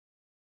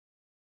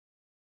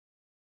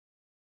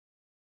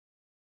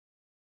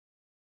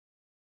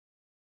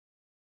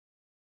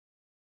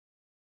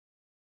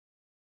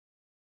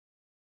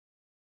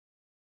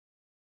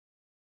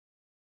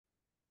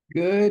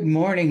Good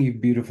morning, you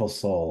beautiful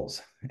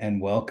souls, and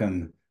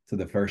welcome to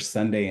the first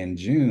Sunday in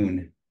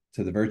June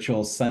to the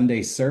virtual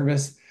Sunday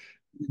service,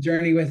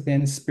 Journey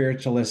Within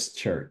Spiritualist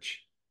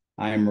Church.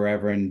 I'm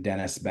Reverend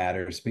Dennis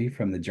Battersby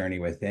from the Journey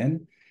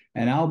Within,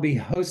 and I'll be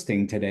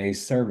hosting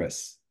today's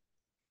service.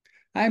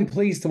 I'm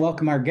pleased to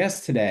welcome our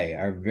guest today,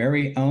 our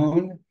very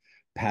own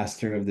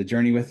pastor of the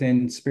Journey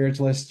Within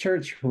Spiritualist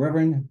Church,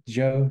 Reverend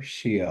Joe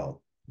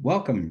Shiel.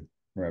 Welcome,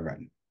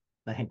 Reverend.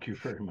 Thank you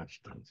very much,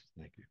 Dennis.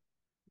 Thank you.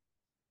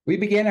 We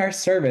begin our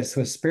service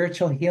with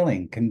spiritual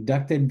healing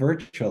conducted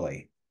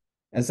virtually,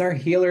 as our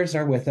healers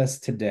are with us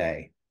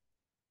today.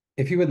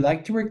 If you would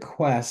like to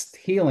request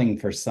healing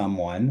for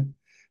someone,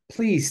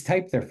 please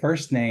type their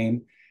first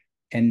name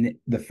and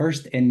the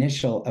first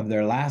initial of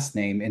their last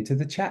name into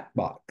the chat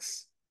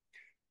box.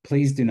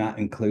 Please do not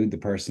include the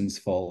person's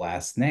full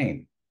last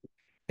name.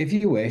 If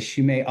you wish,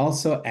 you may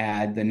also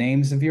add the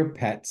names of your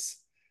pets,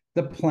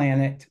 the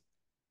planet,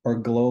 or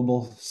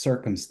global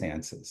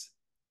circumstances.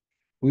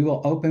 We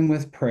will open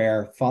with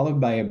prayer, followed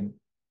by a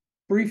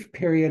brief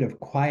period of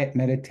quiet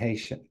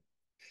meditation.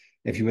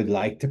 If you would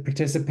like to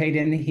participate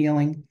in the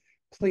healing,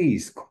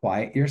 please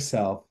quiet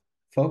yourself,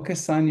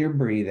 focus on your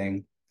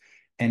breathing,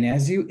 and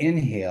as you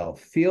inhale,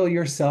 feel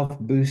yourself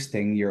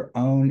boosting your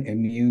own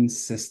immune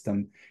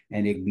system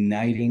and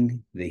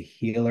igniting the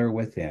healer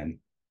within.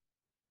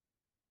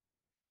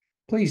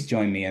 Please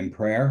join me in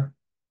prayer.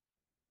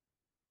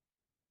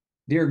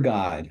 Dear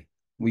God,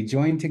 we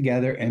join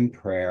together in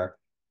prayer,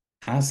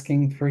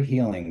 asking for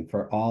healing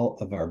for all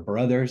of our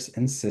brothers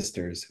and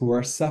sisters who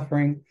are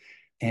suffering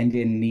and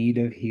in need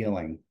of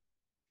healing.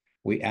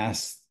 We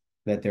ask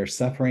that their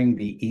suffering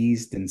be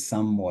eased in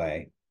some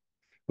way.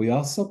 We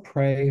also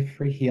pray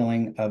for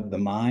healing of the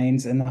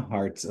minds and the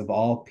hearts of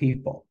all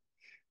people.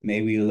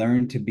 May we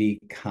learn to be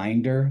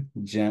kinder,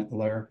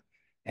 gentler,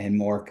 and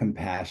more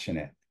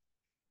compassionate.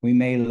 We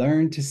may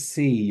learn to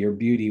see your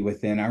beauty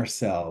within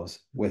ourselves,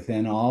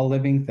 within all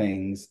living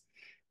things,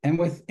 and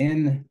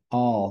within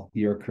all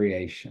your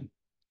creation.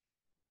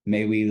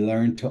 May we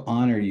learn to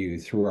honor you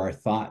through our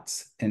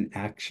thoughts and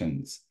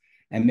actions.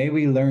 And may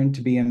we learn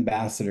to be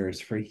ambassadors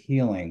for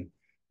healing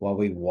while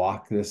we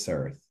walk this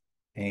earth.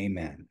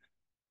 Amen.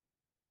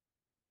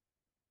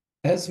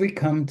 As we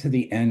come to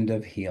the end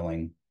of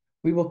healing,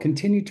 we will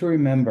continue to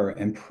remember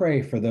and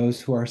pray for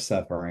those who are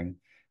suffering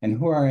and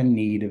who are in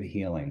need of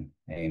healing.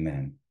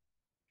 Amen.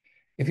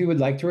 If you would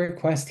like to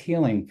request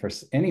healing for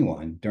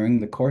anyone during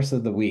the course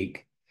of the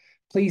week,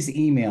 please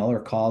email or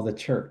call the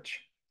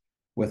church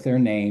with their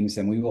names,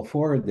 and we will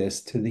forward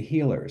this to the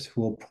healers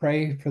who will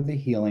pray for the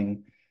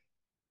healing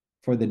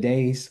for the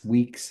days,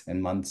 weeks,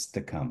 and months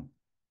to come.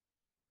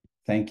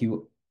 Thank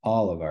you,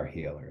 all of our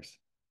healers.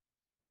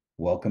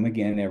 Welcome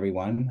again,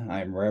 everyone.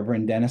 I'm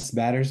Reverend Dennis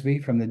Battersby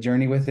from the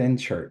Journey Within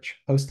Church,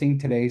 hosting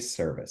today's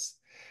service.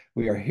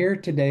 We are here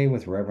today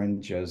with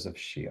Reverend Joseph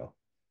Shiel.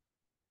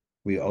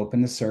 We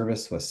open the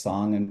service with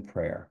song and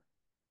prayer.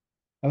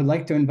 I would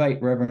like to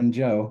invite Reverend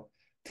Joe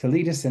to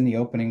lead us in the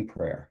opening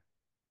prayer.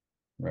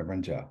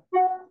 Reverend Joe.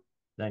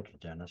 Thank you,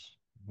 Dennis.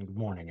 Good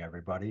morning,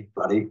 everybody.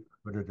 Buddy.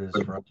 What it is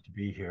for us to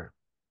be here.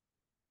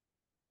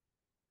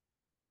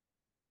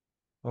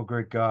 Oh,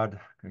 great God,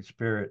 great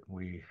Spirit,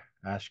 we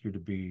ask you to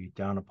be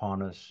down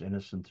upon us,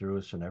 innocent through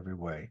us in every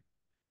way,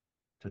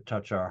 to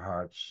touch our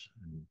hearts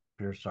and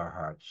pierce our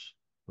hearts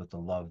with the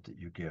love that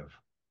you give.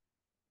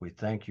 We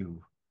thank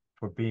you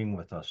for being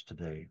with us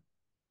today,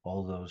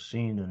 all those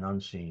seen and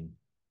unseen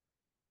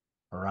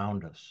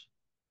around us.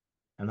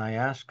 And I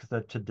ask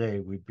that today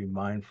we'd be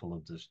mindful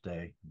of this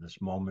day, this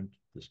moment,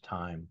 this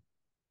time,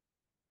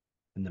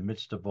 in the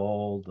midst of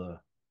all the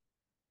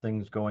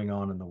things going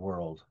on in the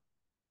world.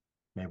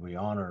 May we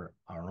honor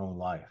our own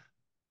life,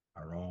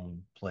 our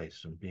own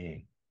place and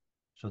being,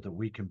 so that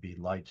we can be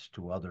lights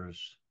to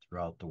others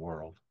throughout the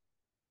world.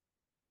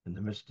 In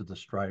the midst of the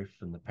strife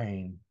and the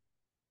pain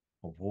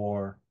of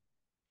war,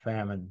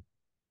 famine,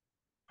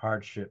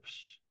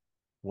 hardships,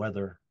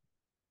 weather,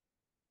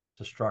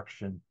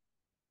 destruction,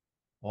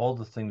 all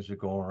the things that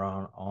go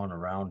on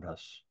around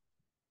us,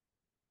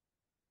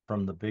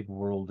 from the big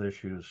world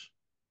issues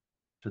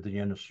to the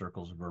inner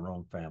circles of our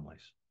own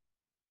families.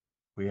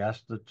 We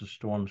ask that the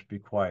storms be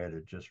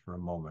quieted just for a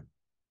moment,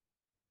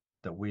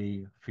 that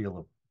we feel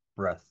a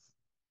breath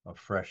of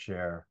fresh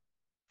air,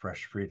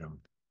 fresh freedom,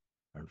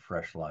 and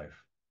fresh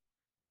life.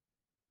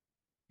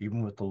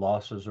 Even with the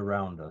losses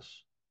around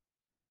us,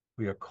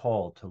 we are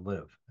called to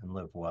live and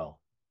live well.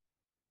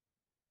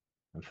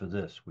 And for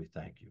this, we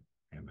thank you.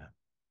 Amen.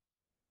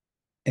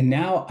 And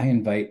now I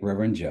invite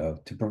Reverend Joe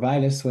to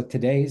provide us with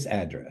today's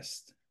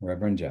address.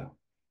 Reverend Joe.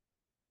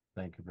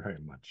 Thank you very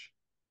much.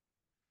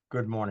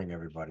 Good morning,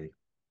 everybody.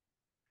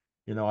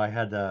 You know, I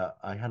had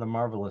a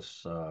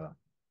marvelous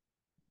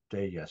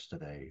day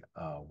yesterday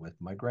with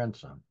my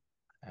grandson,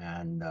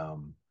 and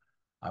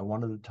I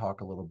wanted to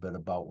talk a little bit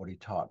about what he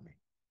taught me.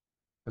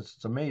 Because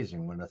it's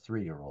amazing when a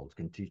 3-year-old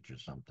can teach you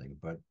something,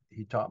 but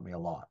he taught me a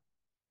lot.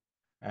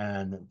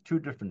 And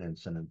two different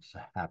incidents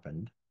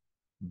happened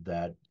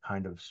that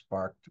kind of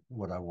sparked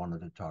what I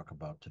wanted to talk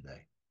about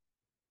today.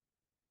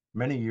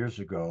 Many years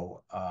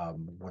ago,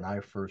 when I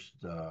first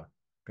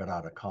got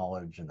out of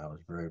college and I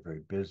was very,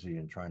 very busy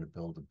and trying to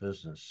build a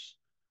business,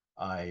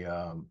 I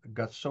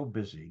got so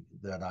busy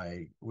that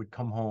I would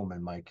come home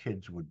and my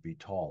kids would be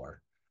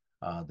taller.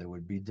 They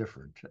would be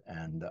different,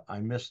 and I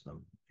missed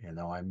them. You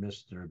know, I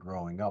missed their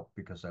growing up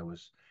because I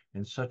was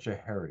in such a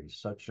hurry,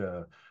 such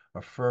a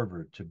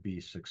fervor to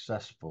be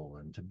successful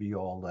and to be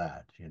all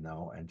that, you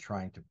know, and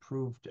trying to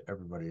prove to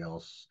everybody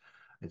else,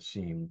 it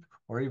seemed,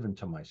 or even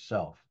to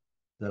myself,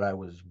 that I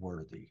was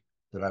worthy,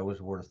 that I was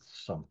worth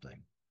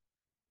something.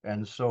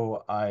 And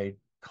so I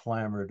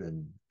clamored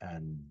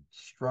and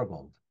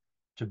struggled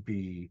to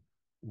be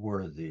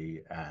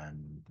worthy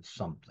and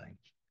something.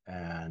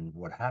 And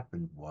what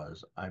happened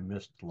was I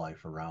missed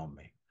life around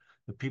me.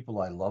 The people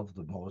I loved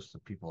the most, the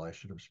people I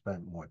should have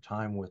spent more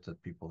time with, the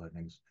people that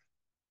things,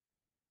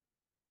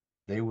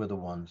 they were the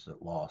ones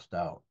that lost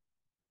out.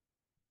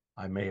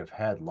 I may have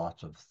had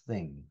lots of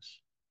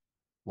things,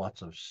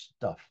 lots of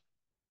stuff,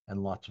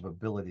 and lots of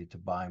ability to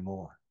buy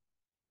more.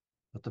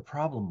 But the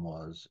problem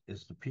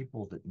is the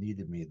people that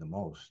needed me the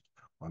most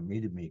or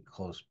needed me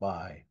close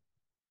by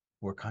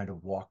were kind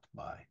of walked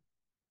by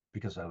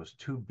because I was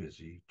too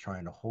busy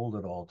trying to hold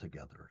it all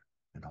together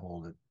and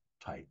hold it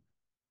tight.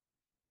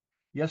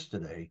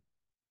 Yesterday,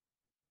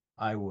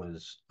 I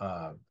was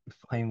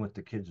playing with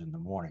the kids in the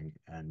morning,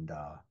 and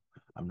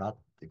I'm not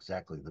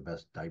exactly the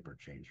best diaper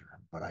changer,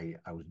 but I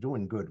was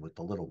doing good with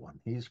the little one.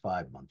 He's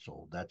 5 months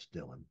old. That's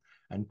Dylan.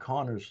 And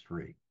Connor's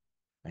 3.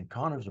 And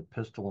Connor's a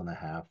pistol and a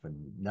half and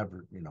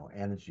never, you know,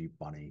 energy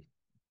bunny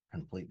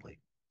completely.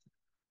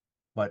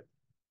 But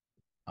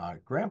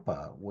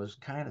Grandpa was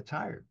kind of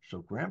tired, so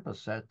Grandpa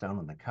sat down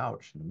on the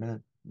couch. And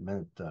the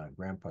minute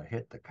Grandpa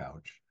hit the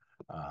couch,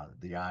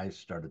 the eyes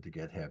started to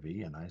get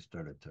heavy, and I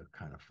started to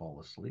kind of fall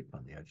asleep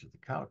on the edge of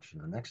the couch.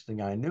 And the next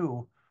thing I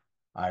knew,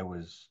 I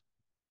was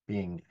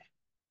being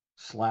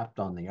slapped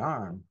on the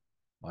arm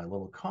by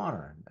little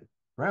Connor. And,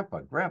 Grandpa,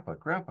 Grandpa,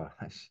 Grandpa.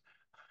 I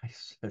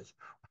said,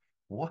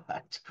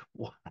 what?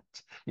 What?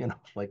 You know,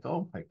 like,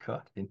 oh my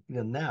God, I need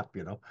a nap,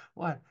 you know.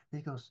 What? He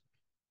goes,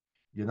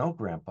 you know,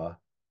 Grandpa,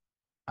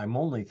 I'm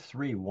only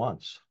 3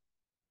 once.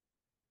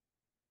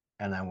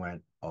 And I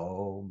went,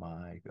 oh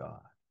my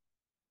God,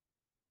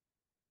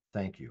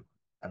 thank you.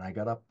 And I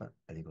got up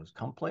and he goes,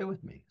 come play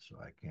with me. So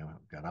I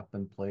got up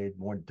and played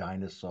more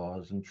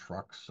dinosaurs and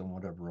trucks and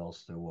whatever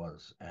else there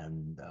was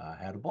and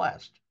had a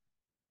blast.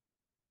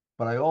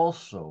 But I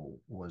also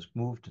was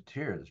moved to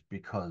tears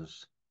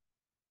because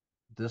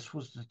this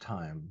was the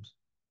times,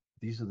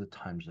 these are the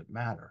times that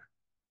matter.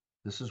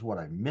 This is what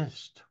I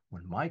missed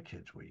when my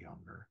kids were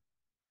younger.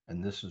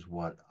 And this is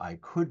what I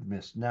could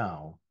miss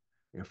now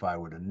if I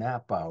were to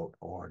nap out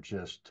or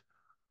just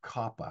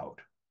cop out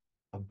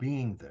of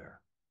being there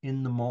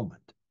in the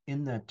moment,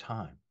 in that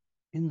time,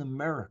 in the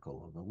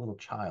miracle of the little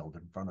child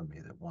in front of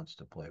me that wants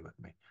to play with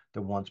me,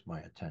 that wants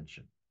my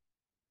attention,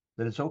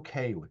 that it's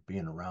okay with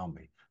being around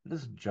me, that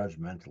isn't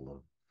judgmental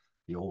of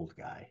the old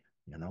guy,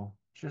 you know,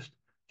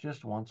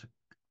 just wants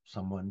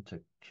someone to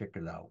kick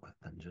it out with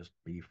and just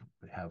be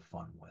have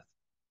fun with.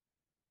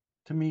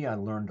 To me, I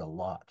learned a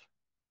lot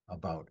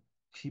about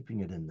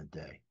keeping it in the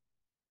day,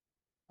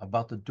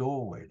 about the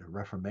doorway to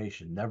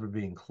reformation never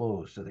being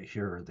closed to the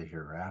here or the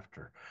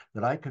hereafter,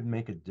 that I could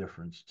make a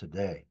difference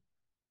today.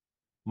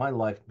 My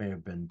life may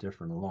have been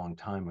different a long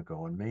time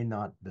ago and may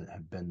not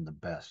have been the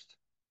best,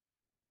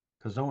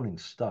 because owning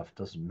stuff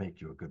doesn't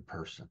make you a good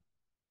person.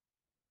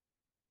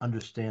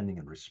 Understanding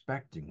and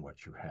respecting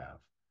what you have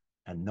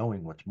and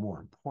knowing what's more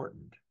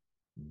important,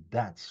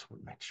 that's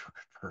what makes you a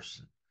good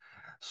person.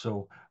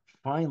 So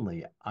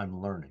finally,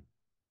 I'm learning,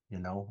 you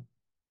know,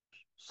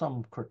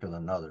 some quicker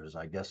than others.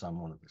 I guess I'm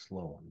one of the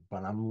slow ones,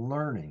 but I'm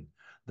learning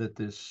that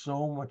there's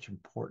so much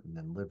important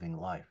in living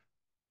life.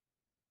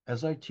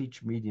 As I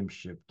teach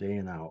mediumship day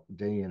in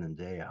and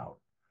day out,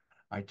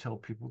 I tell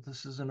people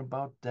this isn't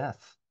about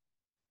death.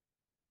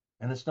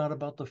 And it's not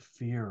about the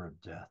fear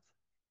of death.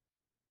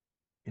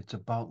 It's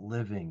about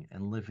living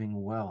and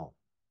living well.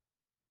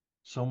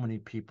 So many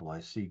people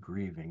I see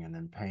grieving and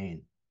in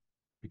pain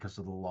because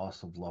of the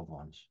loss of loved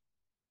ones.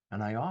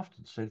 And I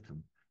often say to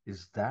them,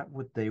 is that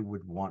what they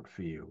would want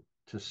for you?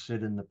 To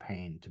sit in the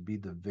pain, to be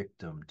the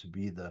victim, to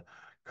be the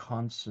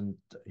constant,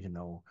 you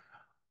know,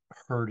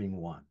 hurting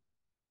one?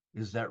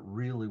 Is that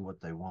really what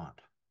they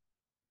want?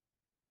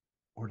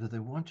 Or do they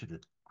want you to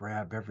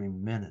grab every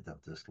minute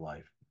of this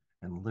life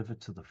and live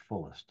it to the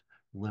fullest,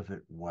 live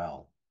it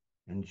well,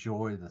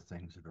 enjoy the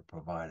things that are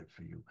provided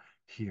for you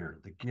here,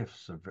 the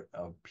gifts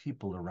of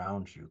people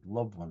around you,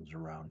 loved ones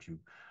around you,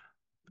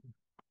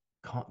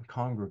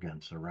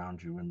 congregants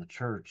around you in the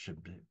church,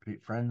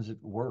 friends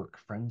at work,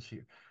 friends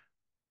here,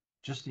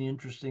 just the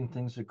interesting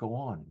things that go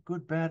on,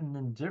 good, bad, and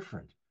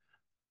indifferent,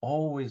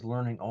 always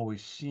learning,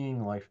 always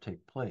seeing life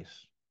take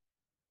place.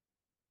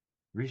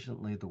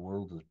 Recently, the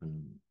world has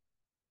been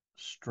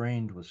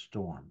strained with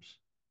storms,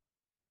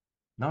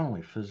 not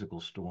only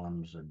physical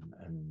storms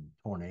and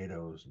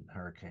tornadoes and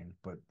hurricanes,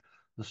 but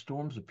the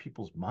storms of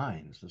people's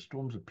minds, the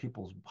storms of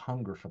people's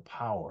hunger for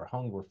power,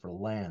 hunger for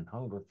land,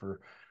 hunger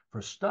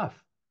for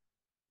stuff.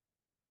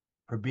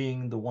 for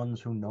being the ones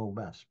who know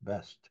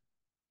best,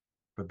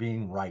 for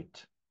being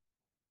right.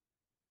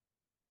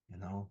 You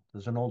know,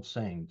 there's an old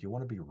saying, do you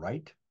want to be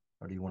right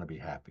or do you want to be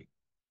happy?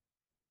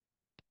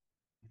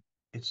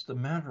 It's the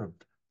matter of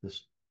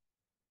this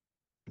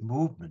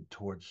movement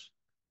towards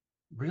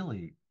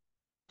really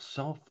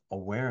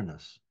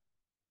self-awareness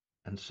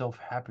and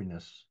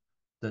self-happiness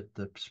that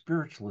the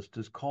spiritualist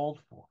is called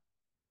for.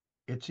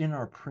 It's in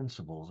our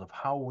principles of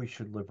how we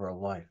should live our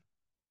life.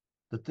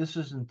 That this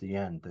isn't the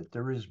end, that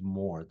there is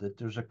more, that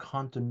there's a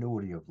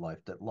continuity of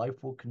life, that life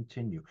will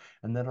continue,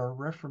 and that our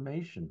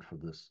reformation for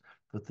this,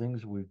 for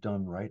things we've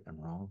done right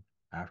and wrong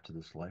after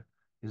this life,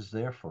 is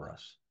there for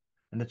us.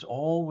 And it's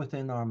all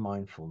within our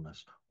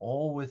mindfulness,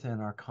 all within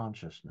our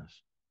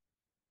consciousness.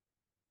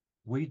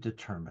 We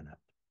determine it.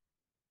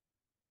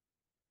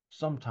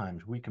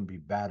 Sometimes we can be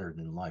battered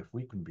in life,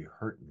 we can be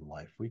hurt in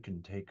life, we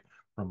can take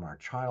from our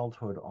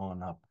childhood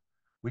on up,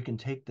 we can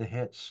take the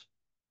hits,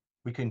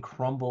 we can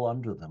crumble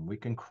under them, we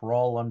can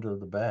crawl under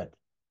the bed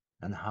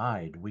and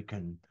hide. We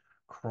can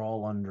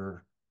crawl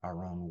under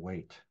our own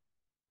weight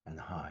and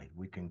hide.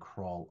 We can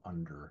crawl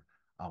under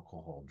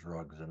alcohol,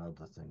 drugs, and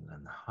other things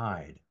and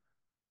hide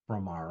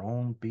from our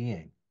own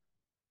being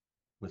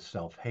with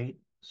self hate,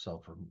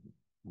 self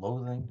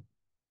loathing,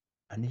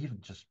 and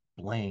even just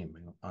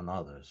blame on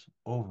others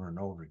over and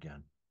over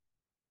again.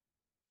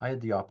 I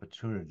had the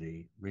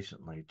opportunity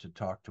recently to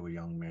talk to a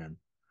young man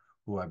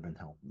who I've been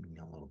helping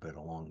a little bit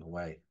along the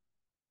way.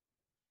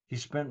 He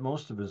spent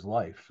most of his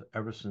life,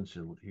 ever since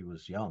he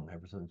was young,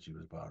 ever since he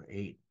was about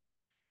 8,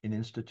 in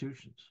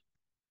institutions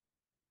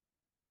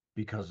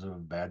because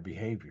of bad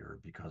behavior,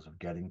 because of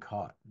getting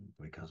caught,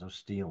 because of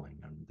stealing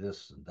and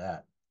this and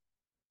that,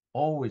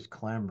 always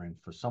clamoring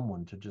for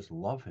someone to just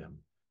love him,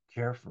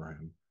 care for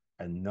him,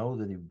 and know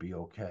that he'd be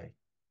okay.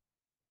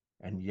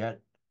 And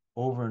yet,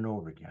 over and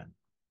over again,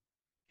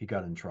 he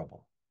got in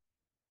trouble.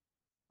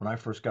 When I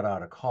first got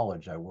out of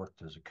college, I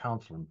worked as a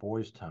counselor in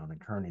Boys Town in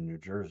Kearney, New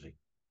Jersey,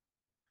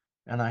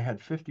 and I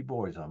had 50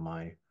 boys on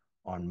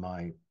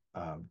my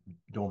uh,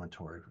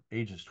 dormitory,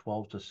 ages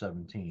 12 to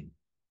 17.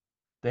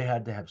 They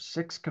had to have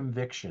 6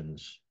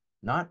 convictions,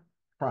 not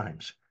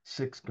crimes,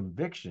 6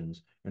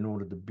 convictions in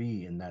order to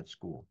be in that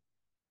school.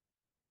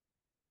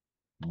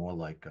 More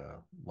like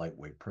a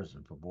lightweight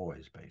prison for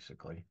boys,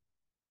 basically.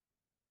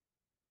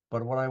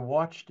 But what I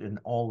watched in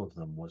all of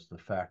them was the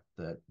fact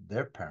that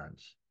their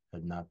parents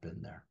had not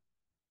been there,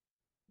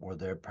 or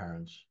their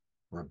parents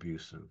were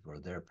abusive, or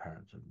their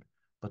parents,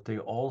 but they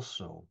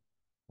also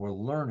were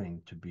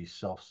learning to be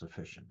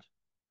self-sufficient.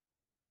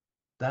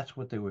 That's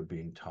what they were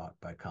being taught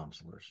by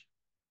counselors.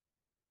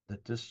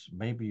 That this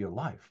may be your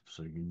life,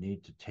 so you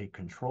need to take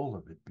control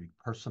of it, be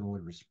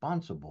personally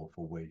responsible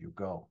for where you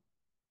go.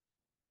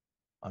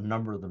 A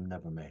number of them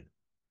never made it.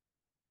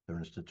 They're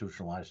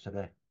institutionalized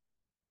today.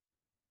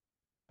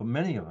 But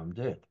many of them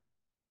did.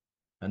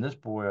 And this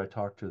boy I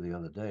talked to the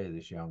other day,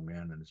 this young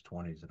man in his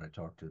 20s that I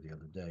talked to the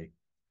other day,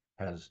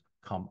 has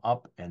come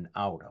up and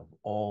out of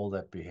all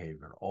that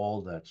behavior,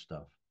 all that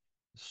stuff,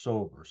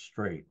 sober,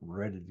 straight,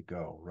 ready to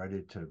go,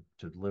 ready to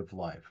live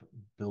life,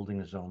 building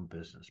his own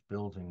business,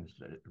 building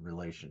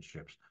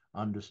relationships,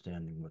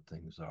 understanding what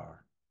things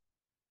are.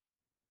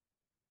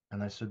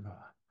 And I said,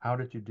 how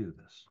did you do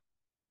this?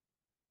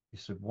 He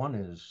said, one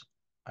is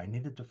I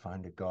needed to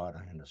find a God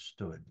I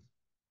understood.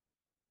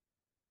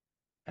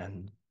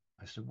 And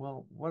I said,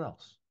 well, what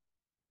else?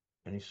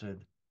 And he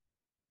said,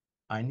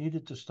 I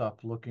needed to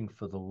stop looking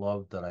for the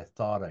love that I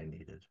thought I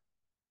needed.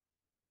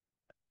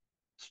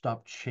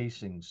 Stop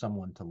chasing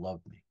someone to love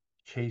me,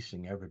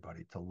 chasing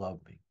everybody to love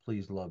me.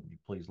 Please love me,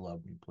 please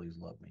love me, please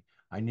love me.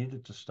 I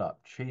needed to stop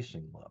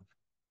chasing love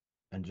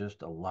and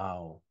just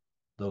allow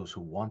those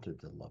who wanted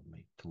to love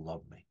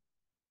me,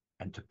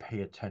 and to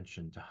pay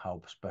attention to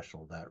how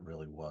special that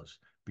really was,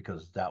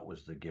 because that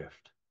was the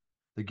gift.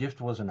 The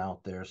gift wasn't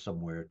out there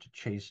somewhere to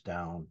chase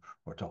down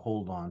or to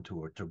hold on to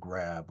or to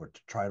grab or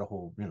to try to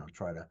hold,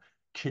 try to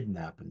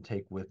kidnap and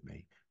take with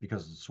me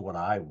because it's what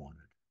I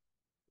wanted.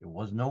 It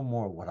was no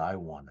more what I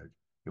wanted.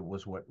 It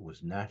was what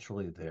was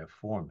naturally there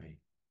for me.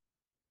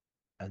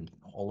 And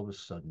all of a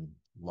sudden,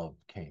 love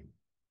came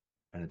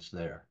and it's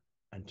there.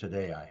 And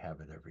today I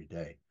have it every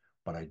day,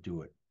 but I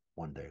do it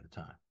one day at a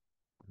time.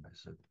 And I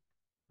said,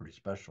 pretty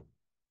special,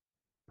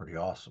 pretty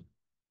awesome.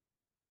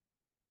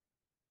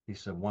 He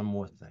said, one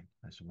more thing.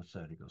 I said, what's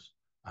that? He goes,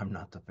 I'm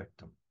not the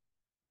victim.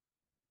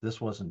 This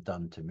wasn't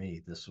done to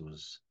me. This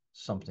was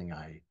something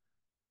I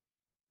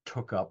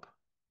took up,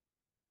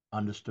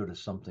 understood as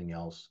something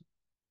else,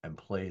 and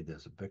played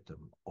as a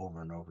victim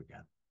over and over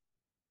again.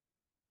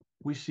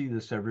 We see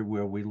this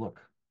everywhere we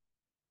look.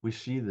 We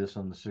see this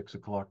on the 6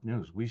 o'clock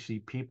news. We see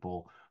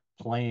people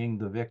playing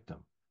the victim,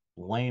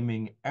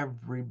 blaming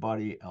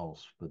everybody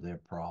else for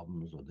their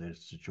problems or their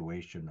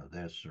situation or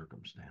their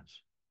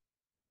circumstance,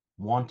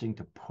 wanting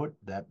to put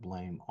that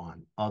blame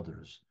on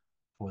others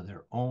for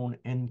their own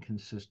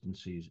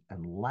inconsistencies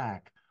and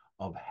lack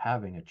of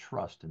having a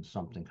trust in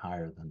something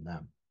higher than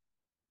them,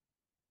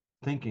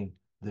 thinking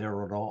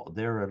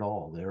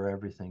they're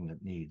everything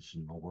that needs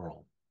in the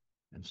world,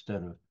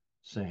 instead of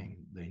saying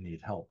they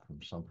need help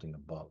from something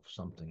above,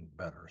 something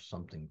better,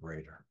 something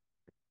greater.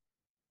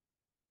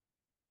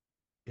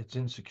 It's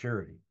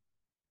insecurity,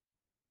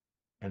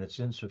 and it's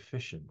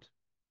insufficient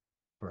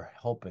for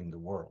helping the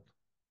world.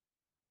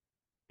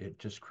 It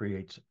just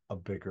creates a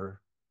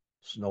bigger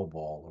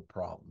snowball of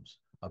problems,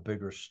 a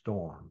bigger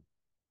storm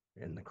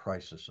in the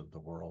crisis of the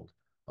world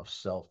of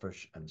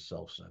selfish and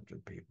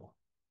self-centered people.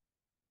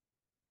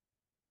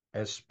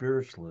 As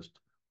spiritualists,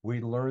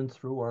 we learn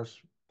through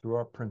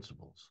our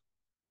principles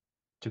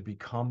to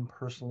become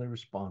personally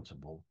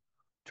responsible,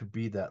 to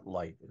be that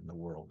light in the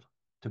world,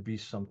 to be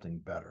something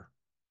better.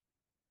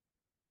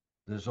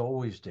 There's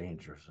always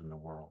dangers in the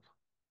world.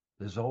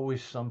 There's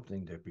always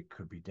something that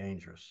could be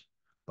dangerous.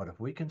 But if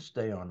we can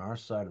stay on our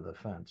side of the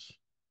fence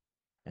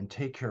and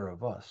take care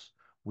of us,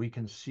 we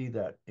can see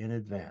that in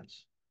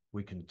advance.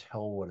 We can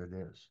tell what it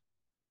is.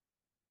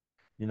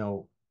 You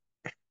know,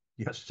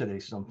 yesterday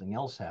something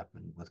else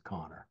happened with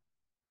Connor.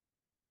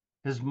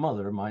 His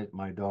mother,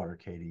 my daughter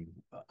Katie,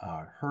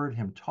 heard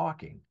him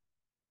talking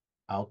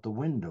out the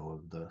window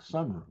of the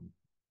sunroom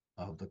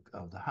of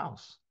the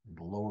house,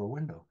 the lower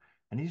window,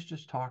 and he's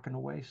just talking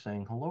away,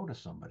 saying hello to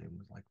somebody. And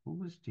was like,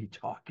 who is he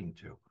talking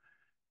to?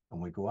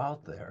 And we go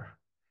out there,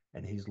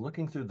 and he's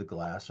looking through the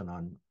glass, and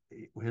on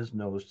his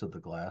nose to the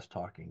glass,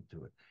 talking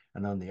to it,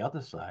 and on the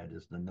other side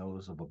is the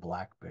nose of a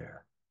black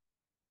bear.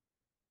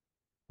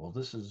 Well,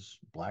 this is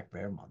Black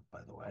Bear Month, by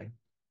the way.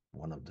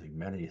 One of the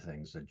many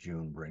things that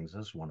June brings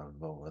us, one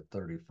of over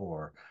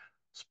 34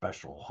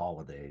 special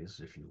holidays,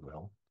 if you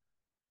will.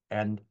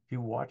 And he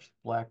watched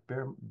Black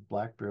Bear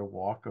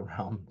walk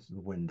around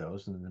the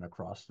windows and then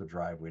across the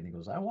driveway. And he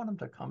goes, I want him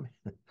to come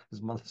in.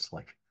 His mother's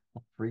like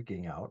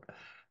freaking out.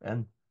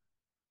 And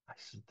I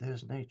said,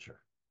 there's nature.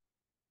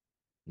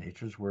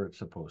 Nature's where it's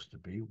supposed to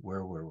be,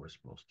 where we're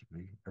supposed to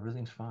be.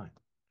 Everything's fine.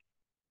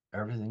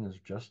 Everything is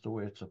just the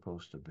way it's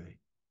supposed to be.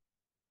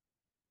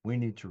 We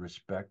need to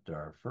respect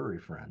our furry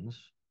friends,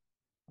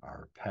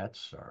 our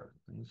pets, our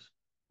things.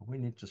 We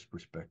need to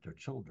respect our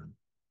children.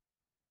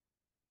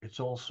 It's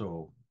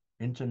also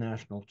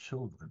International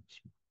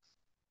Children's.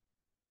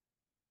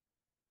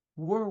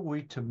 Were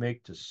we to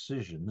make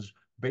decisions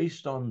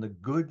based on the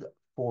good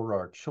for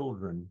our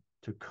children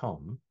to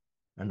come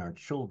and our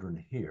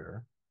children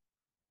here,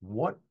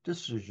 what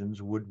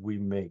decisions would we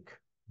make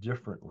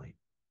differently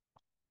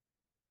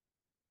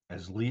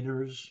as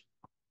leaders,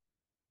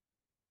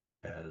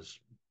 as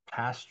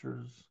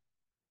pastors,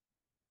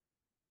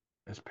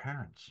 as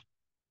parents?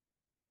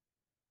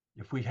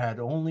 If we had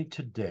only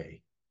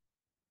today,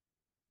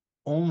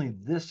 only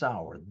this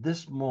hour,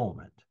 this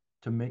moment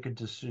to make a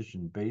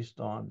decision based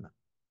on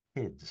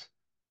kids,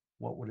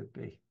 what would it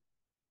be?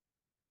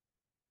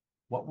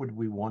 What would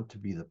we want to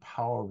be the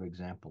power of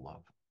example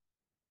of?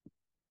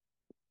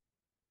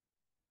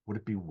 Would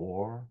it be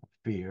war,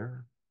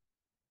 fear,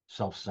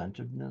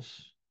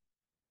 self-centeredness,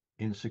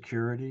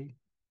 insecurity?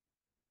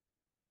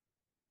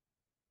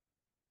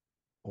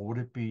 Or would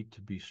it be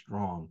to be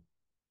strong,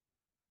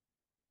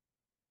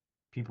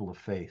 people of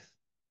faith,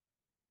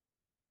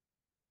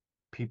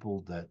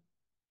 people that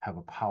have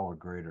a power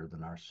greater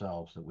than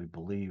ourselves that we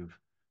believe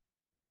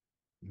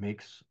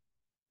makes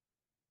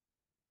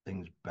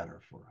things better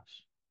for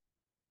us?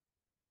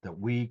 That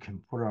we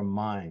can put our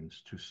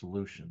minds to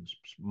solutions,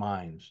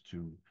 minds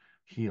to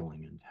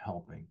healing and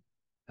helping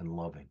and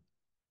loving.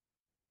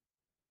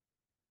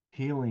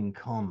 Healing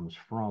comes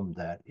from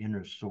that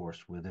inner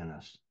source within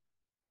us.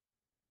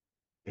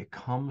 It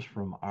comes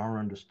from our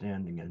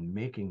understanding and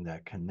making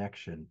that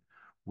connection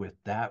with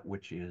that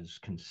which is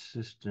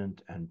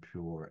consistent and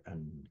pure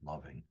and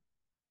loving.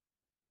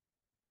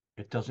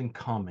 It doesn't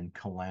come in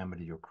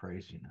calamity or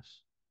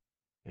craziness.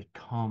 It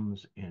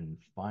comes in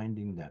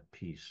finding that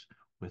peace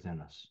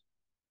within us,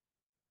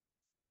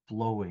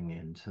 flowing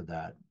into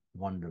that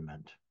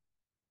wonderment,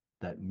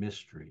 that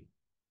mystery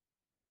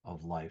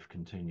of life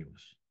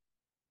continuous.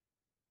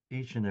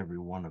 Each and every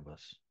one of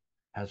us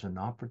has an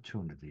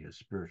opportunity as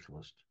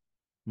spiritualists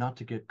not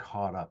to get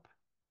caught up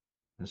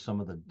in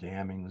some of the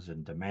damnings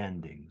and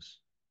demandings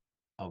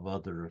of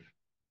other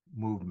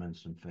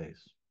movements and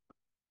faiths,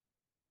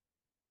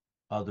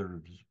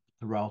 others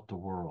throughout the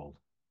world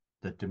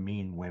that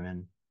demean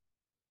women,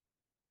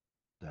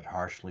 that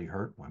harshly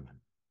hurt women,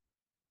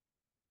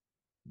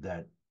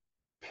 that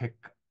pick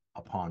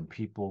upon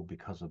people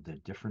because of their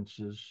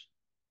differences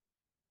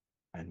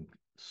and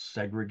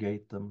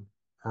segregate them,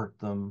 hurt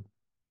them,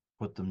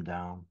 put them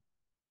down.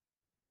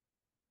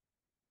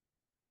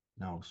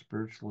 No,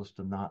 spiritualists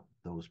are not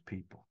those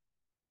people.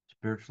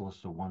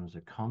 Spiritualists are ones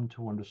that come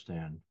to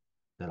understand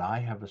that I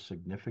have a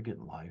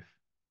significant life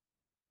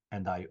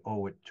and I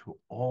owe it to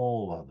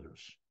all others,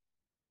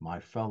 my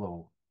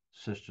fellow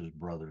sisters,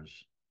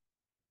 brothers,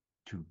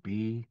 to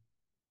be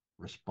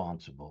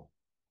responsible,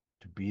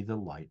 to be the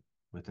light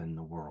within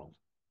the world,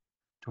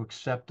 to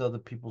accept other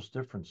people's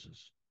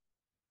differences.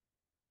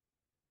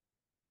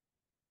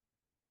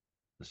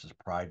 This is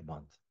Pride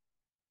Month,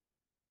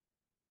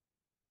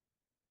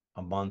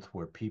 a month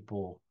where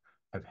people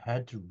have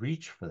had to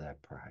reach for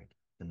that pride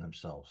in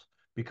themselves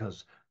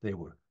because they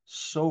were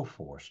so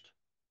forced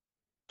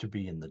to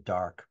be in the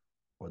dark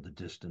or the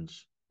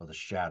distance or the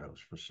shadows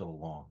for so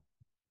long.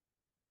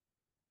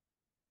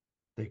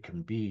 They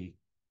can be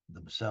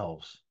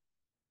themselves.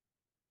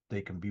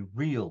 They can be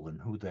real in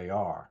who they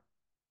are.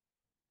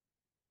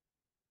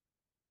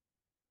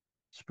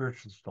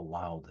 Spiritualists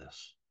allow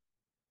this.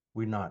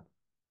 We're not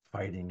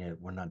fighting it.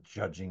 We're not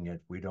judging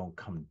it. We don't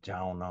come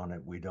down on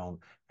it. We don't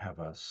have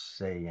a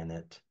say in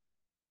it.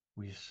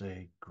 We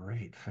say,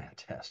 great,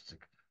 fantastic.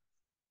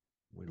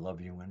 We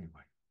love you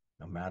anyway,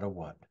 no matter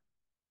what.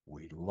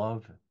 We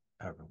love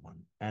everyone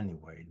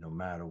anyway, no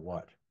matter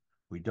what.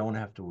 We don't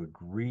have to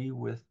agree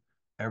with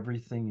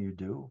everything you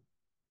do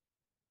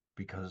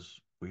because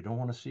we don't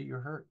want to see you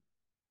hurt.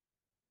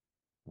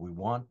 We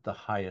want the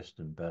highest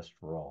and best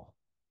for all.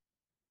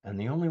 And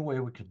the only way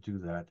we could do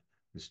that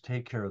is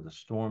take care of the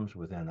storms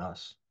within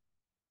us,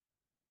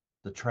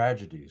 the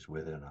tragedies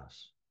within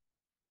us,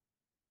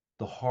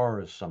 the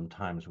horrors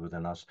sometimes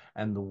within us,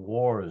 and the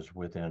wars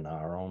within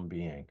our own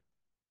being.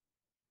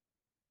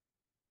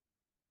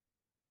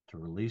 To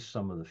release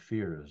some of the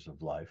fears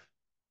of life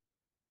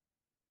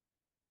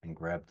and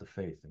grab the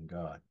faith in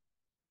God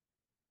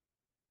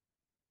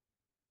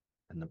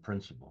and the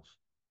principles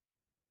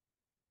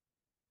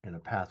in a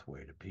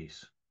pathway to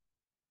peace.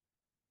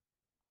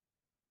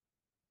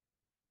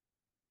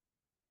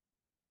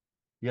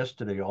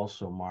 Yesterday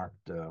also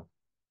marked, in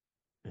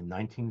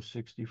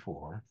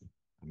 1964,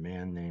 a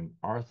man named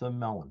Arthur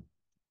Mellon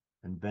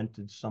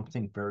invented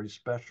something very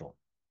special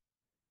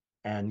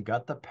and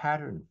got the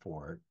patent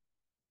for it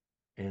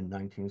in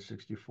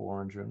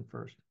 1964 on June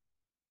 1st,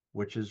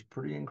 which is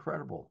pretty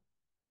incredible.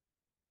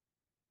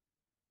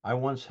 I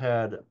once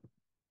had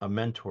a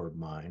mentor of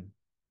mine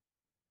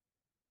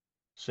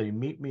say,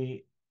 meet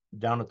me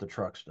down at the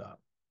truck stop.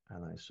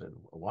 And I said,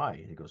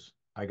 why? He goes,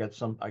 I got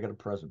a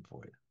present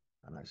for you.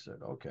 And I said,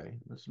 okay,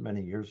 this is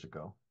many years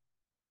ago.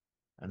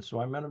 And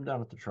so I met him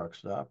down at the truck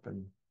stop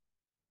and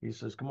he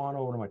says, come on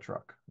over to my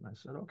truck. And I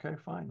said, okay,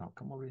 fine, I'll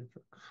come over to your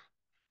truck.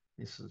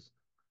 He says,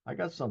 I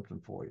got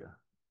something for you.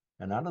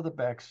 And out of the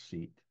back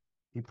seat,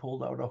 he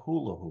pulled out a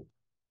hula hoop.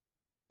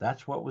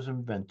 That's what was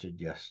invented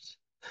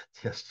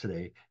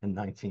yesterday in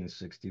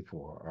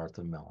 1964,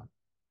 Arthur Mellon,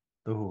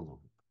 the hula hoop.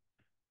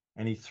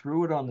 And he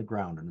threw it on the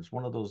ground, and it's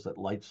one of those that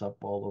lights up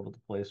all over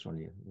the place when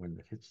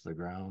it hits the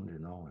ground,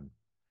 and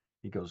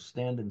he goes,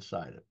 stand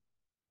inside it.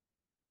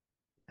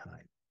 And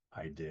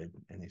I did,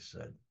 and he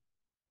said,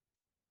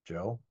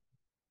 Joe,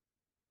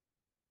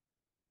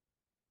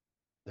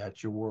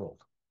 that's your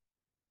world.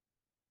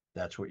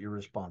 That's what you're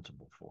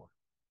responsible for.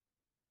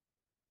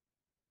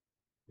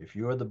 If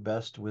you're the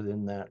best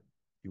within that,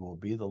 you will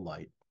be the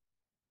light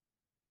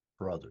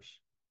for others.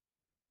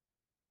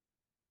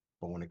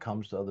 But when it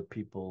comes to other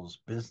people's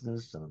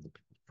business and other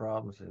people's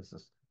problems,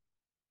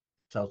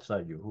 it's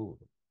outside your hula.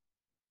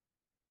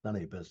 None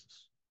of your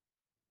business.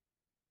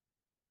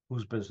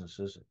 Whose business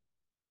is it?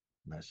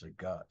 And I said,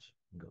 God's.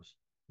 He goes,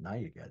 now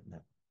you're getting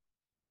it.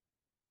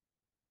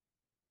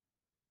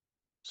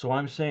 So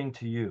I'm saying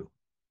to you,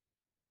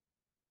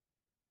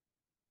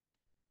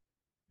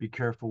 be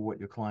careful what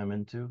you climb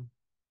into.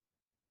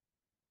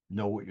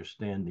 Know what you're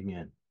standing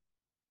in.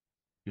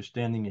 You're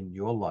standing in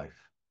your life.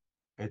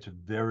 It's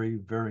very,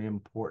 very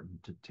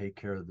important to take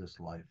care of this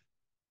life.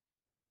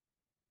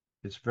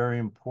 It's very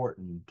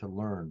important to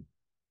learn,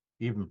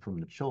 even from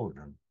the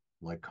children,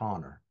 like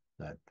Connor,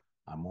 that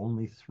I'm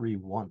only 3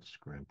 once,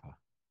 Grandpa.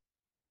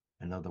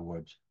 In other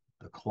words,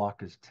 the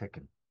clock is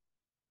ticking.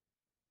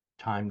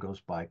 Time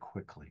goes by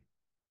quickly.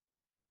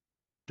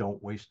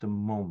 Don't waste a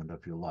moment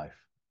of your life.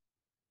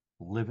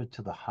 Live it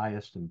to the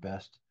highest and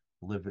best.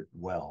 Live it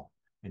well.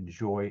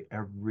 Enjoy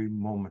every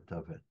moment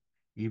of it,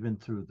 even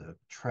through the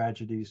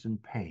tragedies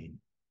and pain.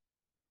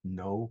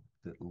 Know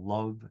that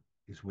love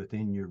is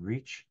within your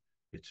reach.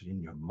 It's in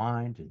your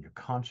mind and your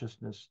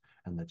consciousness,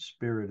 and that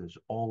spirit is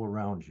all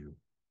around you.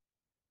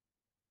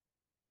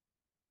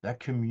 That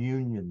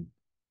communion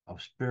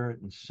of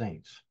spirit and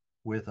saints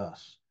with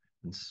us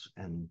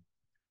and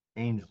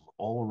angels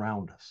all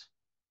around us.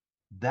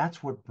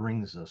 That's what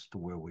brings us to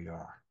where we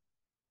are.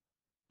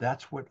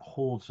 That's what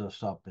holds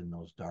us up in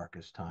those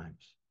darkest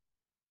times.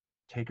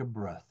 Take a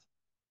breath,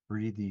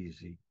 breathe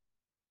easy,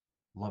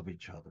 love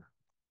each other,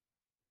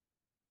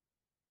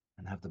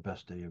 and have the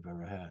best day you've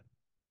ever had.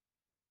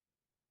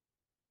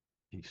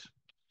 Peace.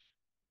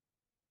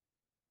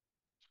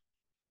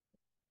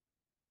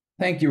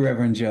 Thank you,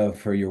 Reverend Joe,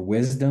 for your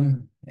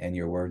wisdom and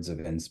your words of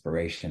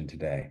inspiration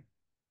today.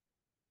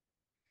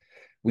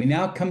 We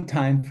now come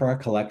time for our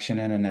collection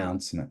and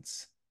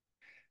announcements.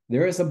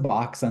 There is a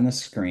box on the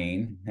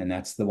screen, and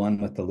that's the one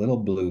with the little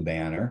blue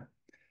banner.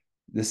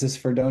 This is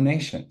for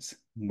donations.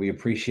 We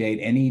appreciate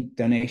any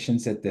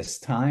donations at this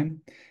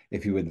time.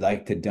 If you would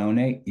like to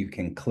donate, you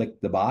can click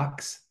the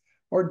box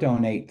or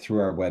donate through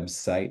our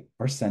website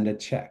or send a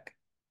check.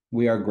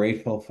 We are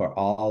grateful for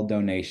all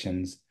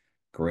donations,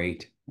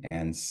 great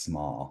and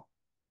small.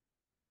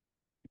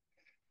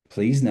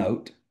 Please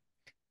note,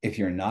 if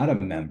you're not a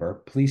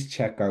member, please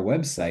check our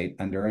website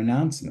under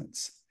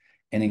announcements.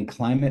 And in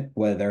climate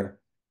weather,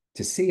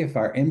 to see if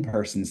our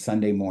in-person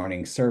Sunday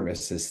morning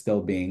service is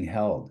still being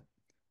held.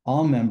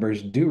 All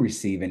members do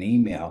receive an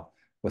email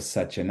with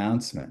such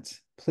announcements.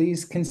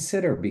 Please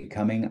consider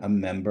becoming a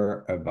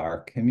member of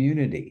our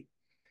community.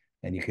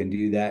 And you can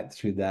do that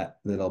through that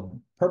little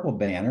purple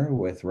banner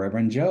with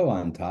Reverend Joe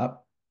on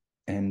top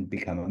and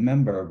become a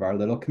member of our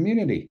little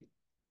community.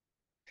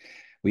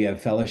 We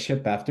have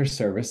fellowship after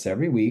service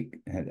every week.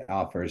 It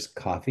offers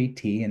coffee,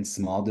 tea, and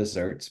small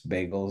desserts,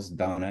 bagels,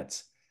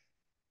 donuts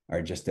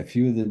are just a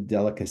few of the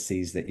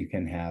delicacies that you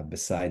can have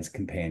besides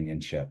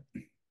companionship.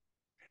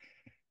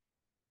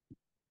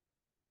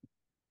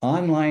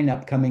 Online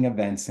upcoming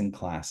events and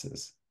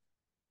classes.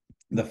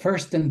 The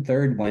first and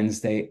third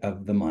Wednesday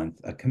of the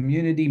month, a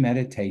community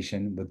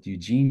meditation with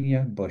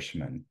Eugenia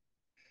Bushman.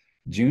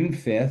 June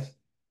 5th,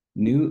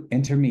 new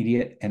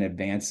intermediate and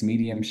advanced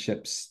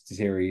mediumship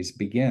series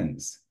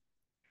begins.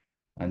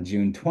 On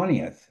June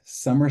 20th,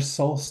 summer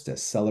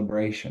solstice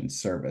celebration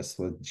service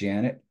with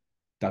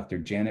Dr.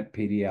 Janet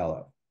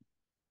Pediello.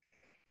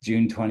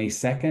 June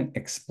 22nd,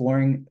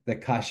 exploring the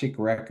Akashic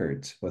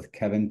Records with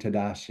Kevin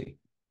Tadashi.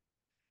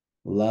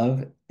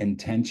 Love,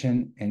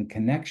 Intention, and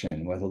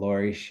Connection with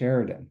Laurie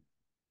Sheridan.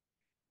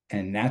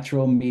 And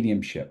Natural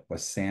Mediumship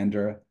with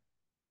Sandra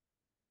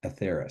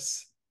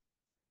Atheris.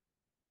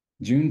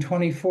 June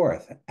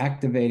 24th,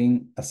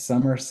 activating a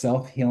summer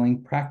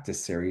self-healing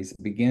practice series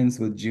begins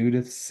with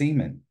Judith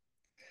Seaman.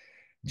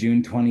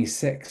 June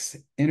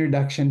 26th,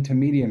 Introduction to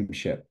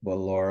Mediumship with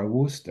Laura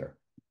Wooster.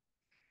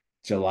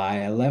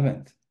 July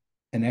 11th,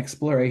 an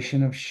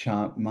exploration of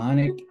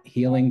shamanic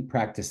healing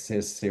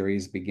practices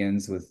series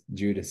begins with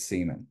Judith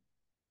Seaman.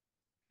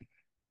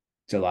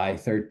 July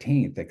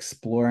 13th,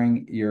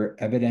 exploring your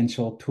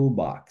evidential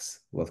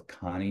toolbox with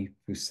Connie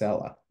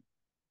Fusella.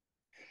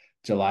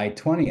 July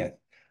 20th,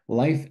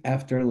 Life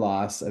After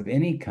Loss of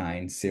Any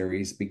Kind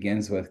series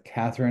begins with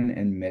Catherine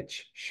and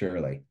Mitch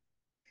Shirley.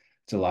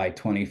 July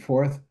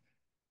 24th,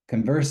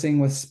 Conversing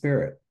with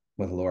Spirit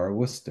with Laura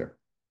Wooster.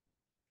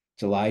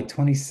 July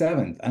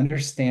 27th,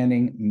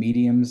 Understanding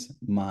Medium's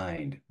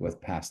Mind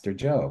with Pastor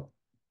Joe.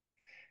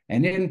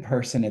 And in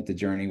person at the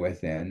Journey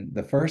Within,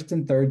 the first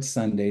and third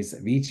Sundays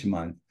of each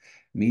month,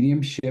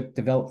 mediumship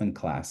development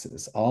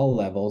classes, all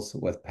levels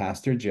with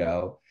Pastor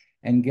Joe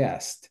and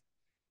guest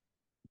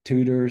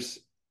tutors,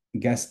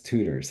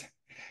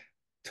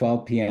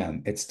 12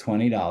 p.m. It's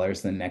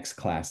 $20. The next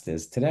class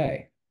is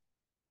today.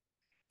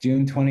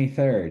 June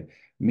 23rd,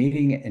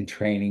 meeting and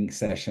training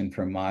session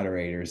for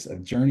moderators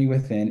of Journey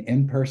Within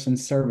in-person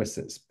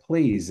services.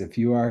 Please, if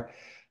you are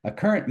a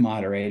current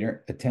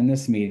moderator, attend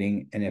this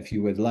meeting, and if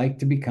you would like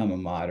to become a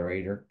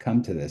moderator,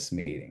 come to this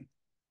meeting.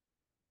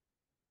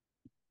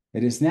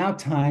 It is now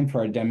time for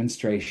our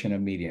demonstration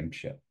of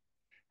mediumship.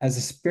 As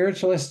a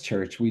spiritualist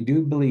church, we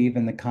do believe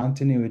in the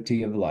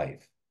continuity of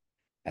life.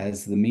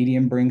 As the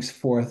medium brings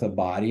forth a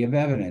body of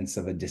evidence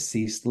of a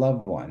deceased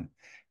loved one,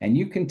 and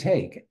you can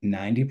take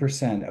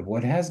 90% of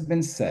what has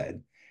been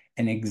said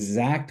an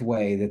exact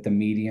way that the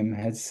medium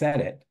has said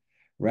it,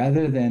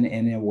 rather than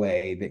in a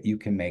way that you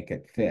can make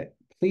it fit.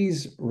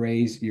 Please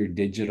raise your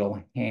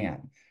digital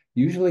hand,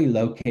 usually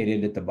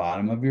located at the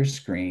bottom of your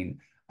screen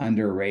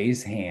under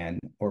raise hand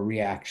or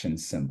reaction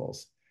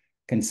symbols.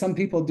 Can some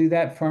people do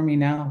that for me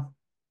now?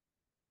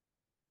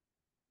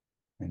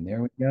 And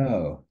there we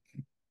go.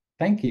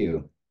 Thank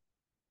you.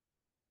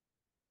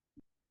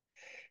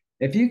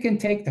 If you can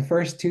take the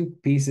first two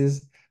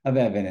pieces of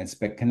evidence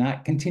but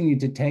cannot continue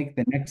to take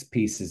the next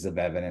pieces of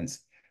evidence,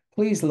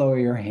 please lower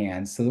your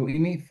hand so that we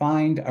may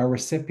find our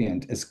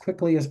recipient as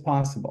quickly as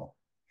possible.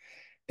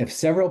 If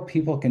several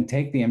people can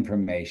take the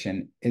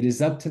information, it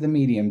is up to the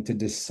medium to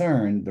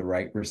discern the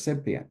right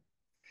recipient.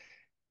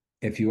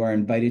 If you are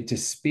invited to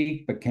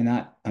speak but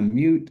cannot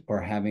unmute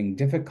or having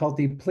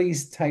difficulty,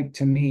 please type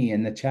to me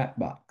in the chat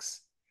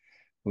box.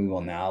 We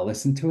will now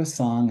listen to a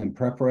song in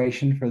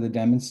preparation for the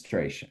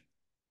demonstration.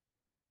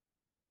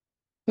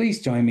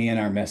 Please join me in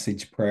our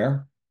message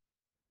prayer.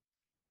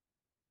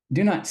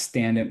 Do not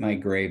stand at my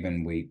grave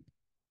and weep.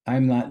 I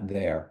am not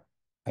there.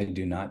 I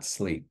do not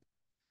sleep.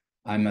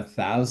 I'm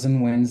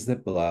 1,000 winds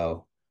that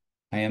blow.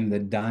 I am the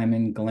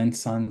diamond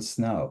glints on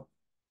snow.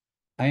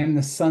 I am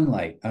the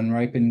sunlight,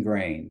 unripened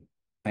grain.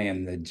 I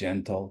am the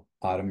gentle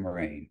autumn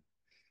rain.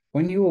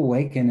 When you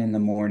awaken in the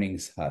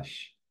morning's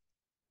hush,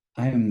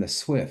 I am the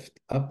swift,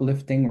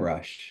 uplifting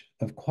rush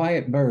of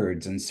quiet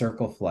birds in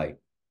circle flight.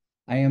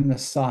 I am the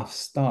soft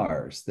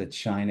stars that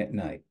shine at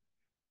night.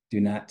 Do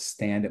not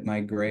stand at my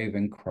grave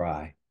and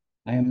cry.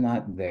 I am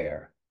not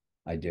there.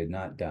 I did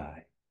not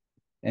die.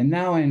 And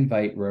now I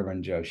invite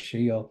Reverend Joe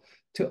Shiel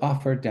to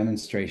offer a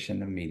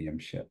demonstration of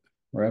mediumship.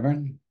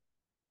 Reverend?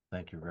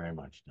 Thank you very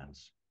much,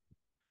 Dennis.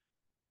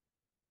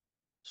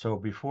 So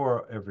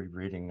before every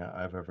reading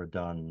I've ever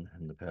done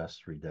in the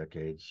past 3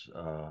 decades,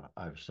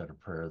 I've said a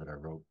prayer that I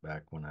wrote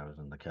back when I was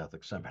in the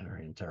Catholic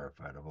seminary and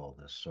terrified of all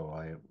this. So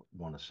I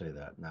want to say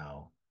that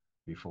now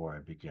before I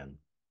begin.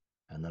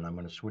 And then I'm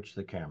going to switch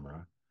the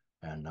camera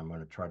and I'm going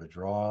to try to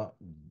draw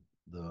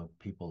the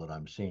people that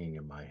I'm seeing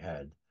in my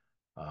head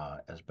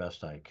as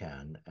best I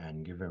can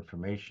and give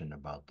information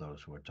about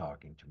those who are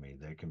talking to me.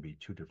 They can be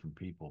two different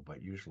people,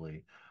 but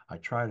usually I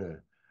try to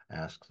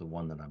ask the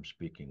one that I'm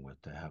speaking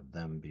with to have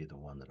them be the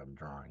one that I'm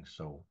drawing.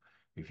 So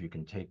if you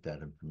can take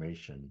that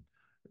information,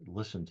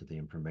 listen to the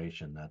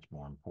information, that's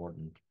more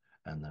important.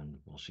 And then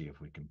we'll see if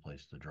we can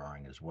place the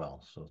drawing as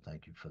well. So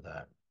thank you for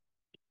that.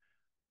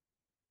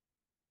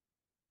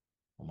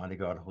 Almighty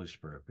God, Holy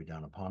Spirit, be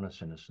down upon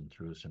us, in us, and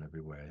through us in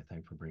every way. I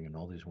thank you for bringing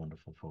all these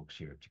wonderful folks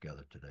here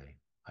together today.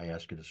 I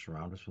ask you to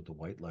surround us with the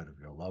white light of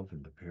your love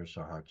and to pierce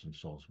our hearts and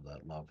souls with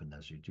that love. And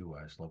as you do,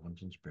 I ask loved ones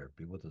in spirit,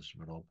 be with us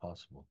if at all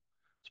possible,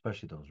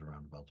 especially those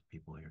around about the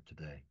people here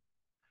today.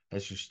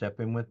 As you step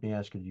in with me, I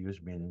ask you to use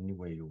me in any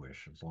way you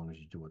wish, as long as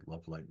you do it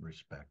love, light, and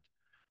respect.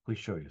 Please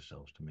show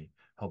yourselves to me.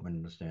 Help me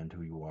understand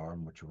who you are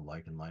and what you were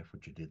like in life,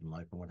 what you did in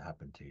life, and what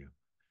happened to you.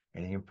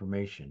 Any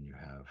information you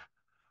have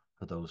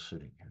for those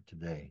sitting here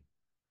today,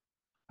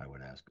 I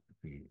would ask,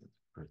 be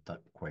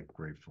quite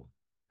grateful.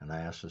 And I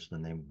ask this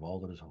in the name of all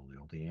that is holy,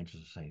 all the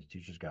angels, saints,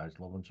 teachers, guides,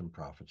 loved ones, and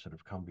prophets that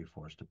have come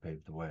before us to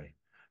pave the way.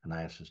 And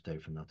I ask this day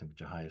for nothing but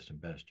your highest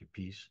and best, your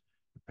peace,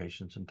 your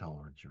patience and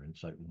tolerance, your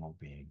insight and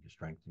well-being, your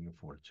strength and your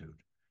fortitude,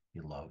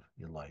 your love,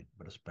 your light,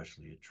 but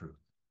especially your truth.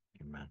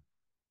 Amen.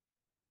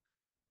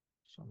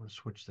 So I'm going to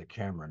switch the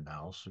camera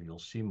now so you'll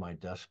see my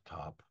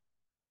desktop,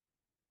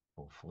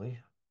 hopefully.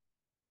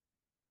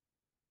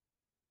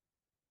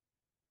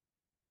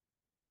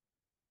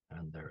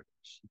 And there it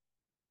is.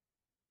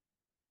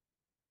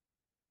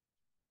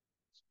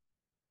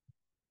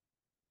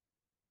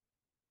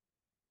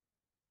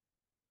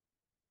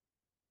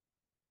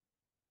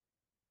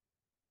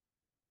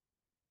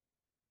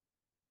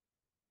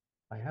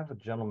 I have a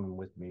gentleman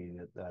with me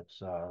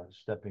that's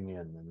stepping in,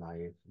 and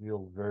I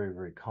feel very,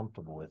 very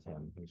comfortable with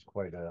him. He's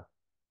quite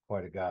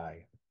a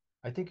guy.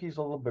 I think he's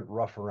a little bit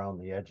rough around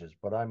the edges,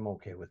 but I'm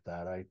okay with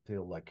that. I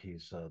feel like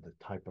he's the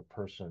type of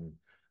person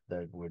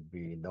that would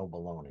be no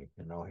baloney.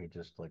 You know, he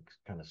just like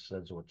kind of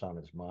says what's on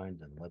his mind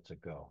and lets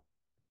it go.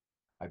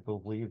 I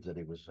believe that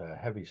he was a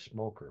heavy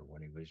smoker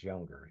when he was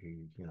younger. He,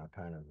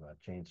 kind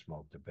of chain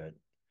smoked a bit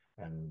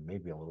and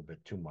maybe a little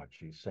bit too much.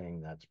 He's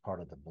saying that's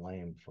part of the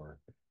blame for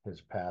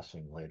his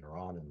passing later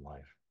on in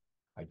life.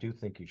 I do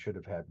think he should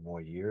have had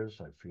more years.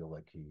 I feel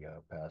like he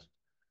passed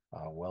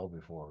well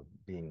before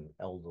being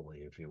elderly,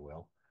 if you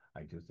will.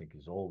 I do think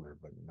he's older,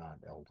 but not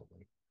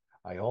elderly.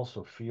 I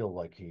also feel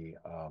like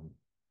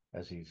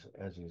as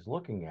he's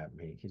looking at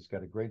me, he's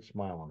got a great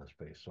smile on his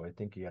face. So I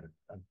think he had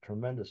a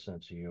tremendous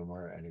sense of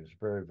humor, and he was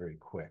very, very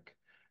quick,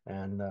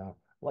 and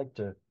like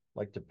to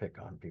like to pick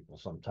on people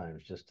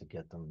sometimes just to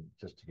get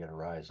a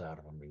rise out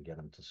of them and get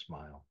them to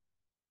smile.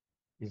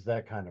 He's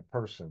that kind of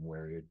person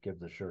where he'd give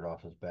the shirt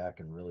off his back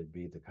and really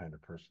be the kind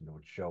of person that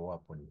would show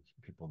up when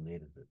people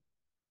needed it.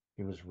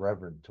 He was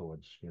reverent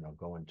towards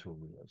going to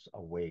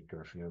a wake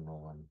or a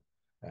funeral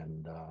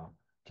and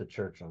to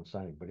church on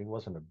Sunday, but he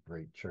wasn't a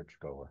great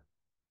churchgoer.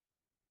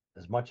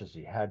 As much as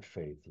he had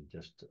faith, he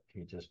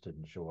just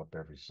didn't show up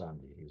every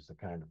Sunday. He's the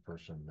kind of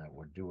person that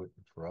would do it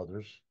for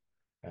others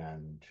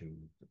and to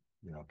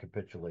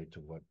capitulate to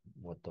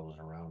what those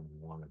around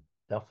him wanted.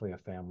 Definitely a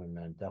family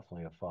man,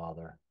 definitely a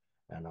father,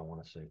 and I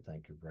want to say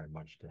thank you very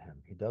much to him.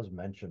 He does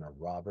mention a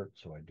Robert,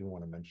 so I do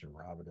want to mention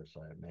Robert as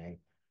I may.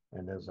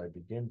 And as I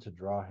begin to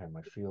draw him,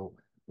 I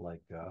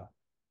like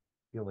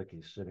feel like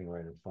he's sitting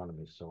right in front of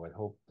me. So I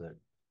hope that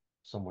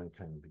someone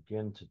can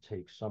begin to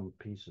take some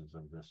pieces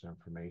of this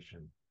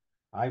information.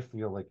 I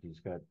feel like he's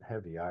got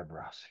heavy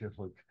eyebrows. He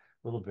look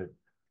a little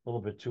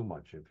bit too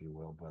much, if you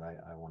will. But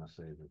I want to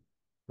say that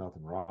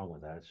nothing wrong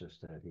with that. It's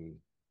just that he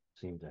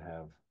seemed to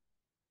have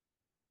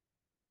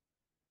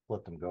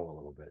let them go a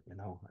little bit,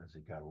 as he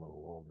got a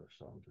little older.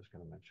 So I'm just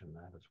going to mention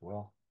that as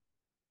well.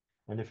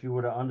 And if you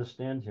were to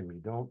understand him,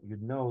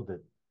 you'd know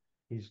that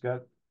he's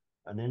got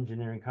an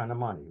engineering kind of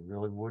mind. He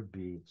really would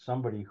be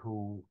somebody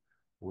who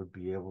would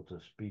be able to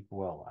speak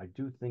well. I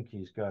do think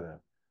he's got a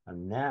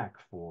knack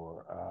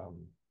for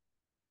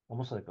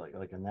almost like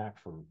a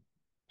knack for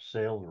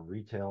sales or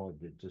retail.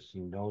 It just he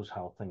knows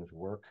how things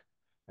work,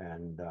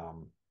 and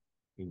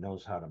he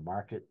knows how to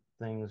market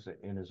things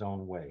in his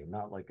own way.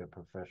 Not like a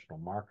professional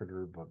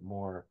marketer, but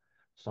more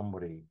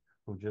somebody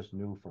who just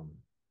knew from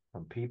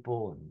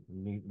people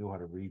and knew how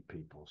to read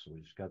people. So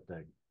he's got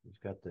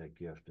that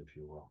gift, if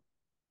you will.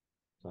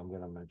 So I'm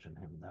going to mention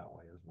him that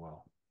way as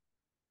well.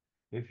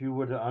 If you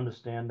were to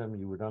understand him,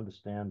 you would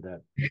understand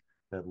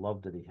that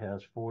love that he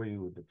has for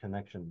you, the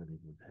connection that he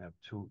would have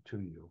to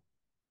you.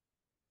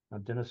 Now,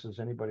 Dennis, is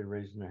anybody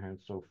raising their hand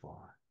so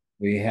far?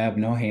 We have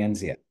no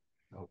hands yet.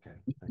 Okay,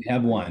 We thank you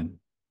have very much. one.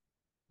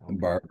 Okay,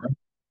 Barbara,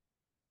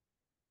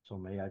 so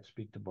may I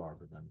speak to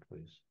Barbara then,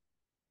 please?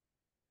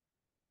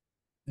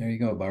 there you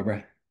go,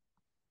 Barbara.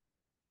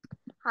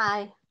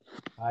 Hi,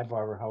 Hi,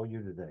 Barbara. How are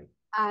you today?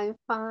 I'm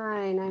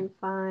fine. I'm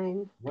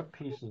fine. What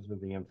pieces of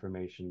the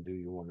information do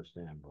you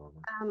understand,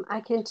 Barbara?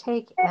 I can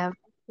take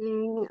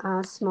everything.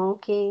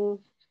 Smoking,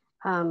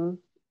 um,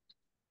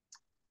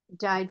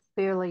 died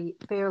fairly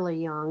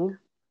young.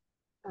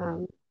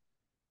 Mhm.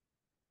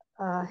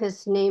 Um,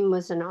 his name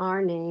was an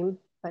R name.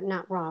 but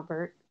not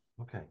Robert.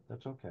 Okay,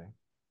 that's okay.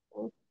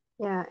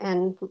 Yeah,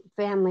 and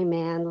family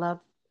man, love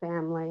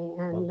family, Loves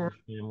and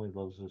his family,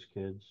 loves his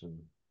kids, and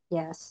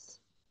yes,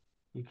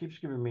 he keeps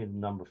giving me the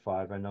number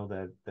five. I know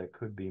that that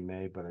could be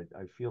May, but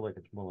I feel like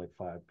it's more like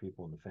five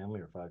people in the family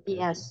or five kids.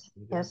 yes,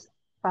 You got? yes,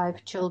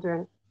 5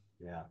 children.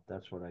 Yeah,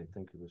 that's what I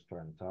think he was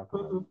trying to talk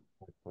about.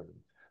 Mhm.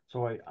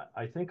 So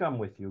I think I'm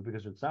with you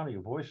because it sounded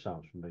your voice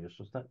sounds familiar.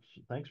 So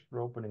thanks for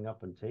opening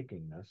up and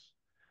taking this.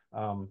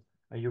 Um,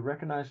 are you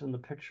recognizing the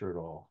picture at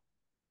all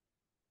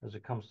as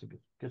it comes to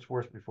gets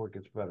worse before it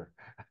gets better?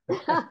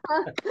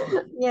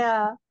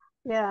 Yeah,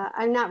 yeah.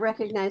 I'm not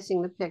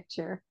recognizing the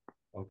picture.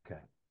 Okay,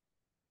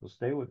 so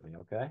stay with me,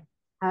 okay?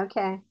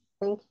 Okay,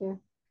 thank you.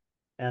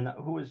 And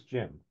who is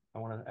Jim? I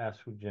want to ask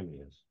who Jimmy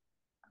is.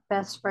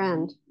 Best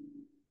friend.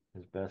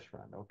 His best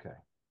friend. Okay.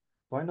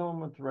 So I know him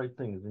with the right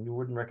things, and you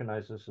wouldn't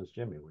recognize this as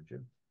Jimmy, would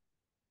you?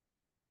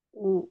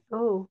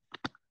 Oh,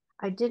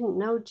 I didn't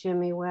know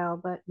Jimmy well,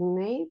 but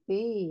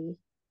maybe.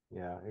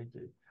 Yeah, I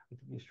think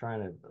he's trying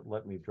to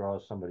let me draw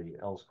somebody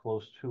else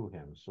close to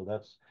him. So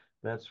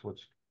that's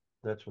what's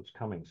that's what's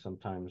coming.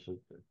 Sometimes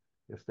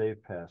if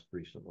they've passed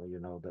recently, you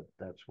know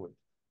that's what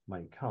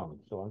might come.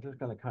 So I'm just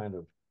going to kind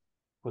of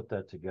put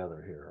that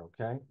together here,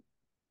 okay?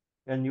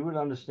 And you would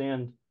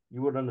understand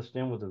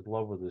with his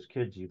love with his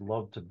kids. He'd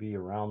love to be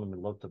around them.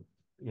 He'd love to,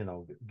 you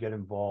know, get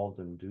involved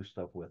and do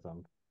stuff with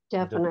them. He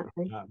just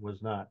Definitely.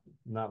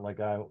 not like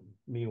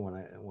me when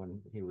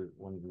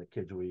the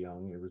kids were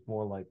young. It was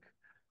more like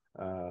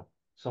uh,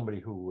 somebody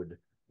who would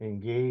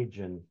engage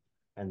and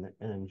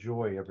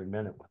enjoy every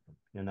minute with them.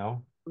 You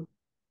know,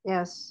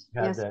 Yes, he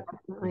had yes, that he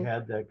definitely.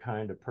 had that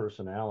kind of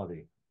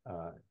personality.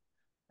 Uh,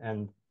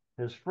 and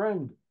his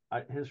friend,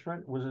 his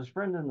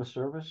friend in the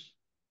service,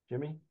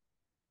 Jimmy.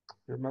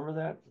 You remember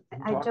that?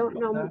 He I talked don't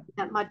about know that.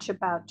 that much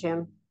about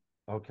Jim.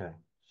 Okay,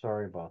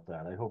 sorry about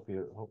that. I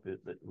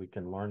that we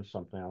can learn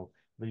something. I'll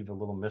leave a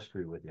little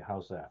mystery with you.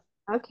 How's that?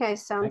 Okay, Okay?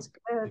 sounds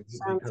good.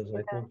 Sounds Because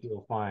I think good.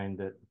 you'll find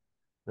that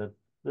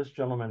this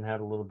gentleman had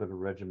a little bit of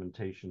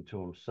regimentation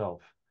to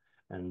himself,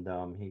 and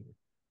he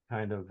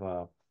kind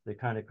of they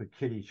kind of could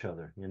kid each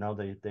other. You know,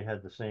 they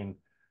had the same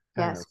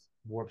kind of Yes,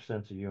 warped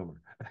sense of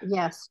humor.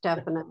 yes,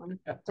 definitely.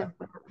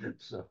 Definitely.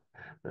 So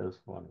that was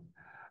funny.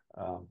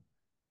 Um,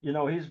 you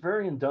know, he's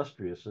very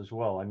industrious as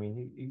well. I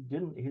mean, he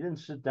didn't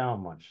sit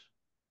down much.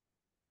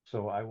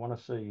 So I want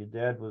to say your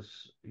dad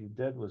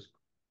was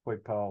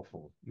quite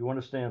powerful. You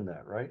understand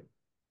that, right?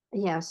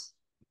 Yes,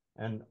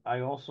 And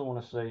I also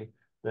want to say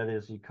that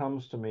as he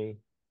comes to me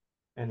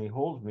and he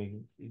holds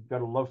me, he's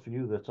got a love for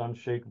you that's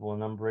unshakable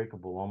and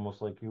unbreakable,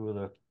 almost like you were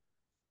the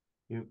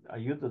you are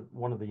you the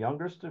one of the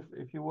youngest,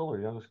 if you will, or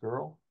youngest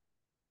girl?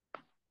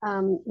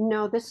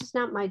 no, this is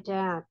not my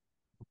dad.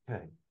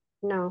 Okay.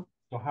 No,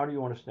 So how do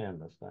you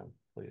understand this then,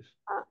 please?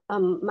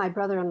 my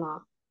brother-in-law,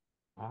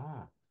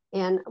 Ah,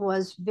 and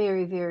was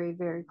very, very,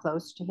 very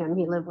close to him.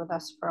 He lived with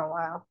us for a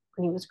while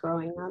when he was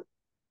growing up.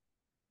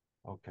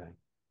 okay.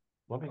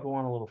 Let me go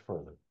on a little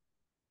further.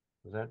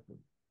 Is that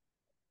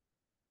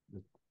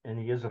and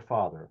he is a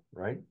father,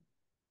 right?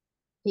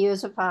 He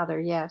is a father,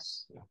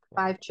 yes. Yeah,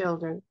 father. 5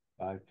 children.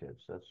 Five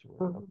kids. That's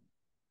okay. Hmm.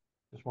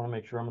 Just want to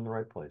make sure I'm in the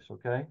right place,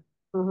 okay?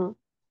 Hmm.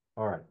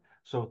 All right.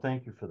 So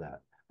thank you for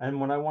that. And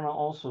what I want to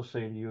also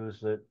say to you is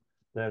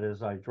that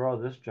as I draw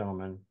this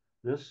gentleman,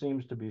 this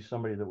seems to be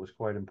somebody that was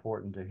quite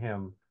important to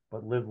him,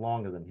 but lived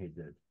longer than he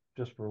did,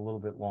 just for a little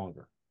bit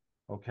longer.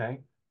 Okay?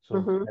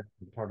 So Hmm.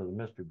 that's part of the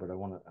mystery, but I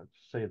want to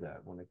say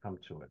that when it comes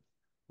to it.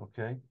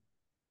 Okay?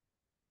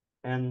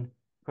 And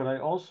could I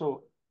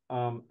also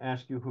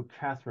ask you who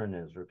Catherine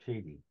is or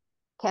Katie?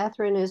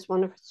 Catherine is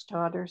one of his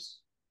daughters.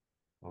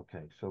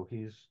 Okay, so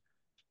he's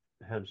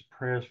has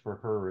prayers for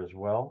her as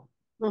well.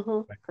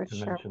 For To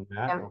sure. mention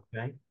that, Yeah.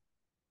 okay?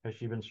 Has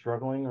she been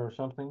struggling or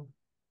something?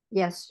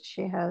 Yes,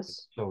 she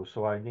has.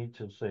 So I need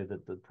to say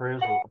that the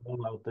prayers are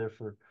all out there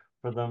for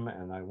them,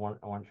 and I want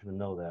you to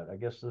know that. I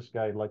guess this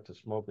guy liked to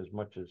smoke as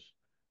much as.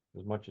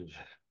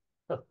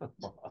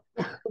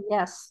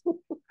 Yes.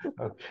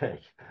 Okay,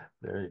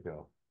 there you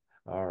go.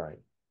 All right.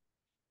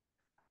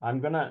 I'm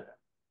gonna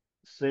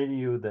say to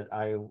you that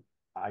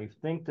I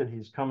think that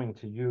he's coming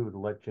to you to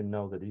let you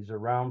know that he's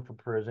around for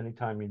prayers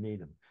anytime you need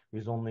him.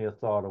 He's only a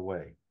thought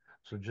away.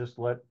 So just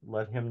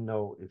let him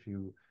know if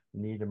you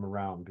need him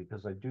around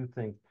because I do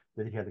think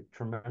that he had a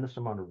tremendous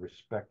amount of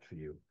respect for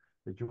you,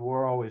 that you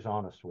were always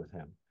honest with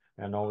him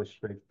and always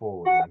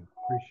straightforward, and he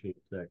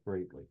appreciates that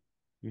greatly.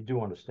 You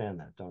do understand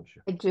that, don't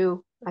you? I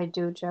do. I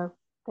do, Joe.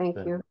 Thank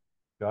Then you.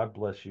 God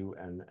bless you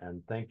and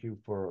thank you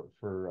for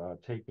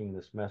taking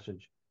this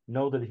message.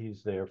 Know that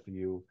He's there for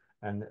you,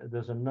 and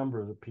there's a number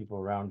of people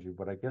around you.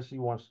 But I guess He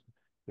wants,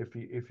 if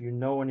you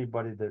know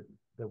anybody that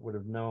would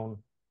have known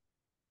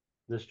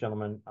this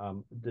gentleman,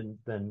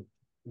 then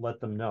let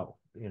them know.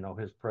 You know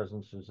His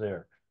presence is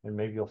there, and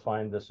maybe you'll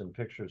find this in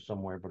pictures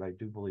somewhere. But I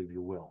do believe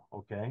you will.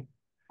 Okay,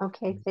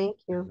 Okay, thank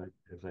as you.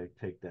 I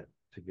take that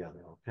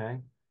together. Okay,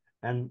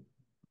 and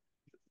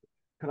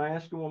can I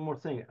ask you one more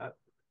thing?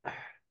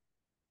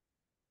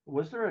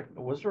 Was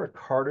there a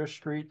Carter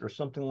Street or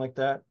something like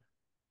that?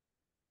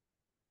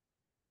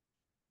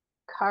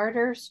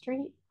 Carter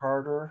Street,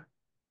 Carter?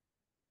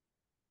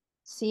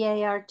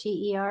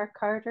 Carter,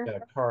 Carter. Yeah,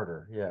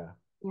 Carter. Yeah.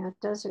 Yeah, it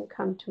doesn't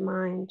come to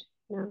mind.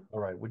 No, All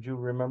right. Would you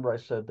remember I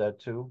said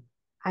that too?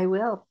 I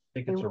will. I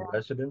think I it's a will.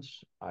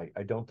 residence. I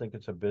don't think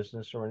it's a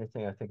business or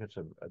anything. I think it's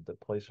the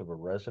place of a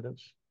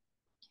residence.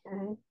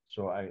 Okay.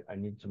 So I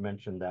need to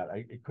mention that.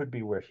 It could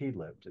be where he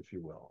lived, if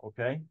you will.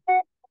 Okay.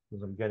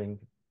 Because I'm getting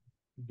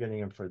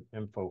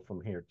info from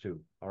here too.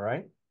 All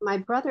right. My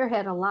brother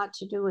had a lot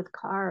to do with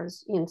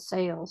cars in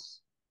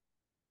sales.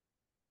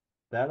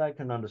 That I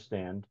can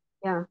understand,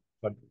 Yeah,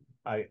 but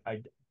I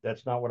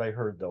that's not what I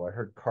heard though. I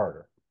heard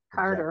Carter.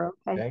 Carter.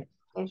 Exactly. Okay. Okay.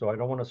 Okay. So I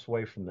don't want to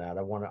sway from that.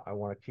 I want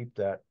to keep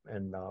that,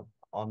 and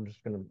I'm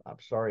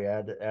sorry,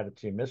 add it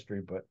to your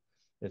mystery, but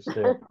it's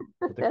there.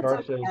 But the That's car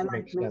okay. I sales like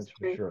makes sense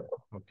for mystery. sure.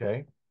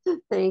 Okay.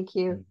 Thank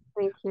you. Mm.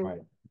 Thank All you.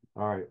 right.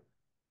 All right.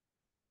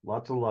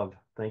 Lots of love.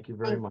 Thank you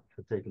very Thank, much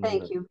for taking the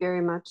thank list. you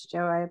very much,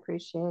 Joe. I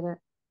appreciate it.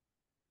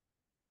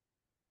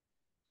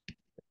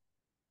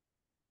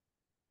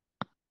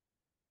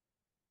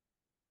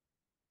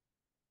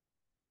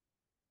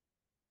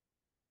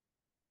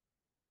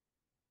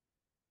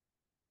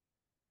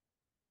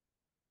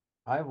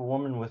 I have a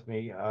woman with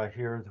me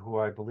here who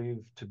I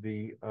believe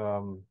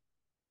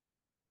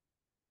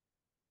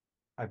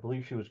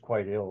she was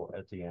quite ill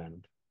at the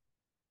end.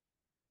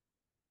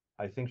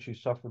 I think she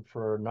suffered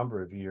for a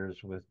number of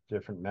years with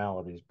different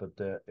maladies, but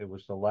it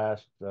was the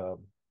last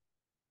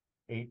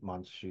 8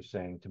 months, she's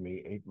saying to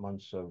me, 8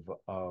 months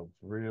of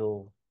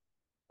real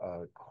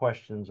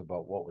questions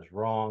about what was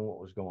wrong, what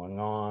was going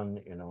on,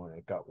 and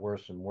it got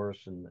worse and worse.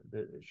 And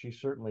she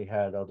certainly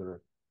had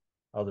other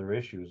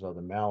issues,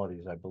 other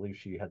maladies. I believe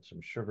she had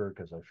some sugar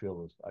because I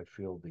feel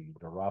the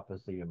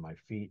neuropathy in my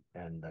feet,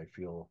 and I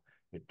feel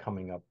it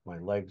coming up my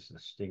legs, the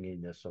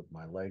stinginess of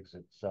my legs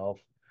itself.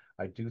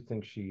 I do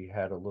think she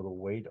had a little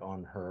weight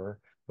on her,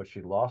 but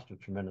she lost a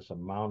tremendous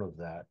amount of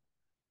that.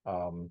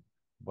 Um,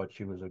 but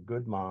she was a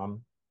good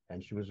mom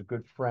and she was a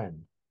good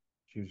friend.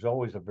 She was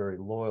always a very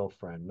loyal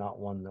friend, not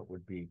one that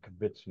would be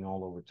kibitzing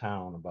all over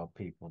town about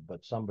people,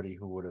 but somebody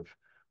who would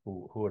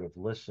have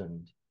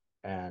listened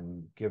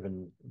and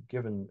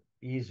given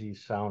easy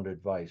sound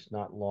advice,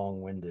 not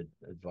long-winded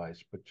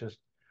advice, but just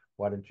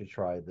why don't you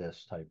try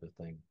this type of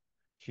thing.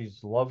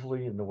 She's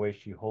lovely in the way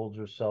she holds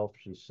herself.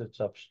 She sits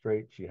up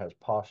straight. She has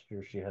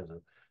posture. She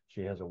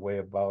has a way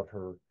about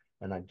her,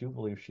 and I do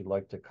believe she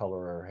liked to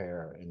color her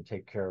hair and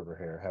take care of her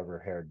hair, have her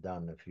hair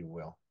done, if you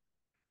will.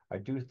 I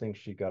do think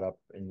she got up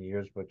in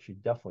years, but she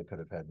definitely could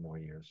have had more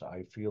years.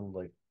 I feel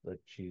like that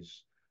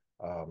she's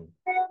um,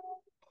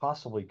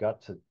 possibly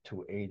got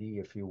to 80,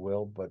 if you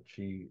will, but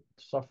she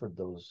suffered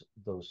those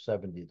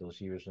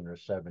years in her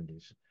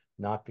 70s,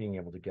 not being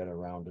able to get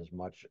around as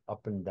much,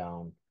 up and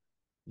down,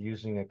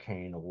 using a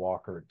cane, a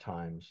walker at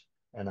times,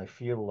 and I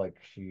feel like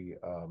she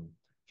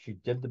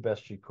did the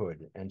best she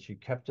could, and she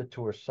kept it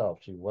to herself.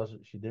 She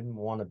didn't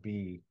want to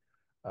be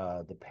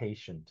the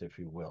patient, if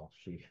you will.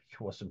 She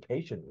wasn't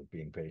patient with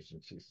being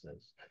patient, she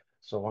says.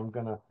 So I'm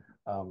gonna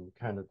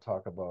kind of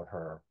talk about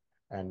her,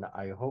 and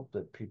I hope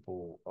that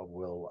people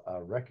will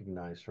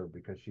recognize her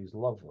because she's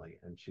lovely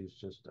and she's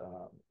just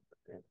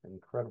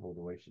incredible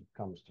the way she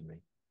comes to me.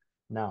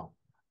 Now,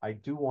 I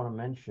do want to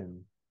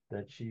mention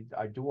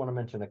I do want to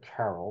mention a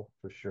carol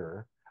for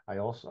sure. I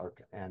also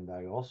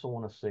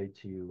want to say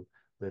to you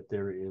that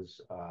there is,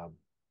 I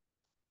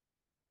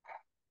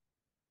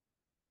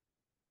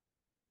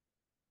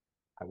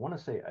want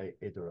to say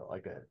either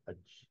like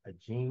a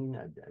genie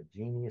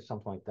or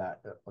something like that,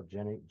 or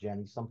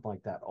Jenny, something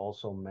like that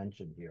also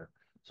mentioned here.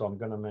 So I'm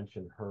going to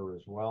mention her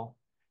as well.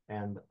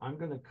 And I'm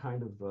going to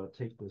kind of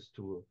take this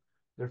to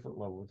a different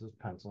level with this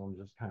pencil and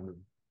just kind of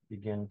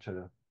begin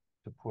to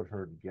put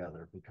her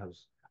together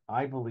because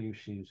I believe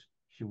she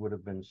would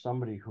have been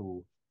somebody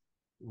who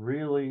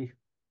really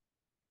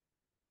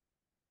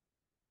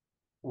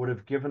would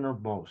have given her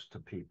most to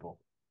people,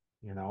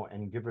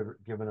 and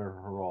given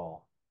her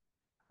all.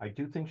 I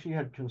do think she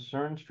had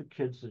concerns for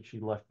kids that she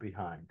left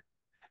behind.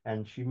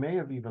 And she may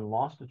have even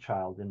lost a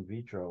child in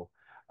vitro,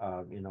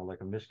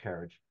 like a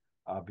miscarriage,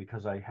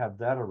 because I have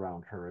that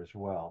around her as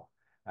well.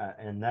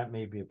 And that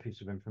may be a piece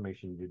of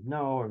information you'd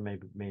know, or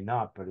maybe may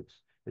not, but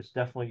it's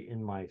definitely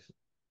in my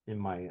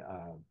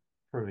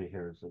privy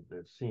here is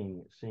that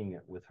seeing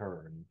it with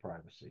her in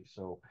privacy.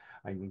 So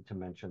I need to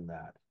mention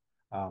that.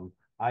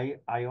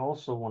 I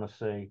also want to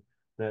say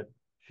that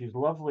she's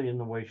lovely in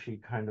the way she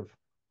kind of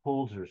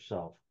holds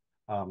herself.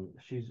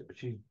 She's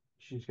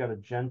got a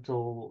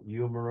gentle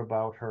humor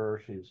about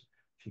her.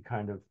 She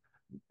kind of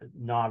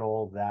not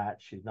all that.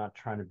 She's not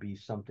trying to be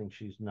something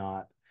she's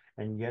not,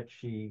 and yet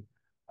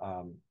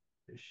um,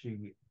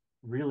 she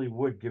really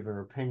would give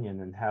her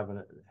opinion and have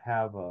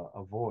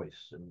a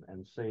voice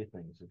and say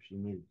things if she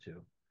needed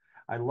to.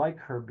 I like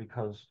her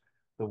because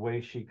the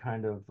way she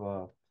kind of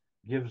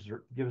gives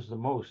the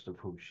most of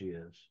who she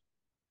is.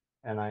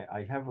 And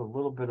I have a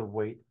little bit of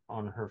weight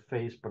on her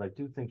face, but I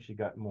do think she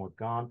got more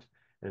gaunt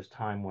as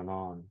time went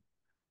on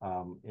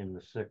in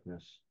the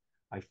sickness.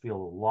 I feel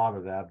a lot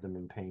of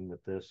abdomen pain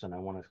with this, and I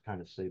want to kind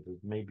of say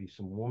there's maybe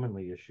some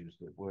womanly issues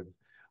that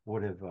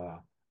would have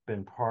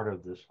been part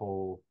of this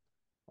whole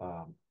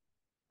um,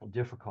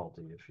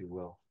 difficulty, if you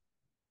will.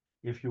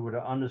 If you were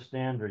to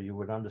understand her, you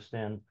would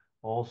understand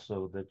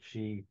also that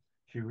she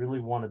really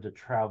wanted to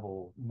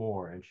travel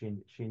more, and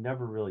she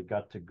never really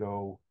got to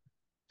go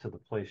to the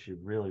place she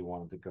really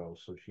wanted to go,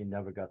 so she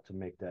never got to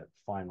make that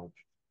final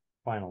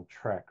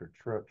trek or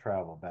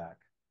travel back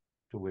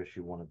to where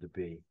she wanted to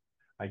be.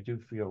 I do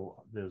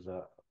feel there's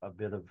a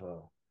bit of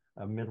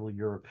a Middle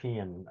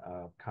European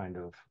kind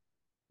of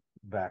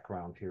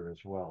background here as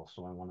well,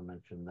 so I want to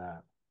mention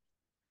that.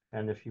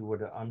 And if you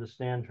would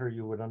understand her,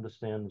 you would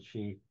understand that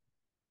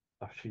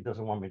she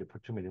doesn't want me to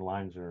put too many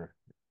lines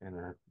in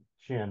her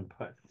chin,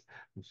 but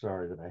I'm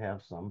sorry that I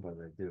have some, but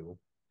I do.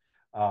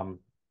 Um,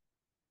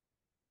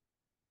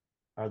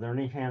 are there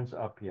any hands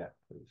up yet,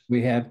 please?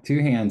 We have two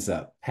hands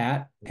up,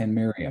 Pat and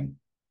Miriam.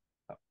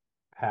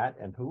 Pat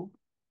and who?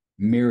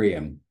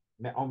 Miriam.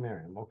 Oh,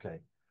 Miriam. Okay.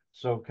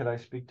 So could I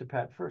speak to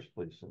Pat first,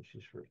 please, since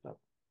she's first up?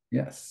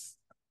 Yes.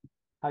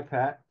 Hi,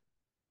 Pat.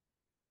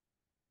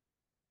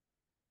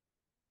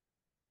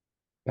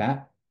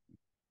 Pat,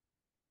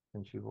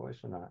 Can she voice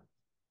or not?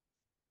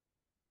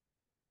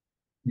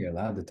 you're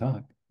allowed to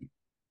talk.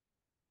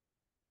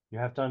 You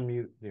have to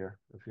unmute, dear,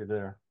 if you're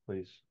there,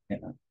 please. Yeah.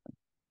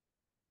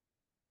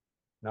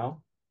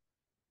 No?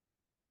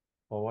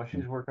 Well, while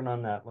she's working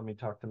on that, let me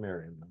talk to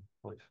Miriam then,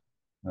 please.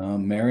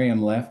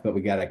 Miriam left, but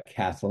we got a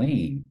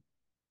Kathleen.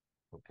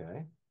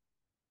 Okay.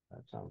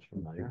 That sounds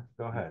familiar.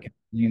 Go ahead.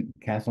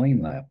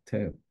 Kathleen left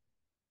too.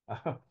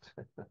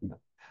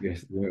 You're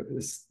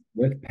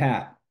with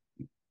Pat.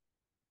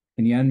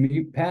 Can you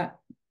unmute Pat?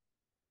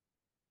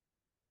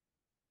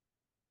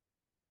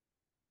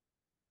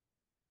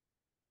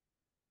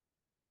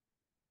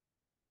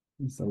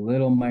 It's a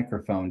little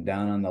microphone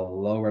down on the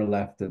lower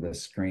left of the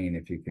screen.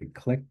 If you could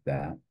click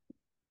that.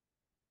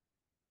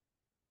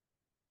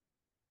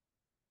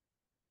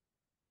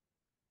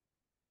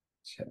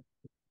 Check.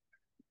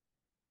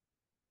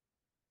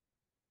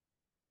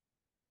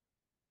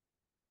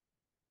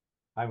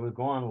 I would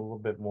go on a little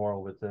bit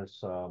more with this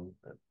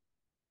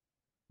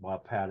while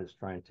Pat is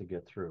trying to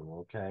get through,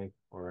 okay?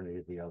 Or any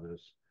of the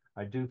others.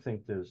 I do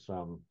think there's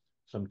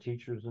some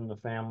teachers in the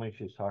family.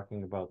 She's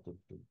talking about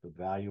the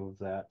value of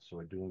that, so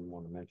I do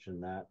want to mention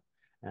that.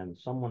 And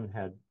someone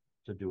had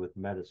to do with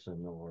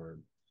medicine or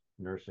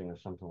nursing or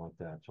something like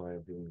that, so I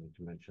do need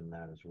to mention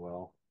that as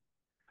well.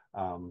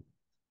 Um,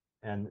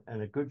 and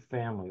a good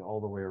family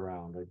all the way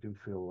around. I do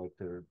feel like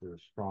they're a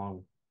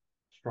strong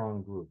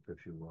group,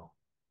 if you will.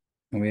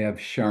 And we have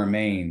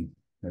Charmaine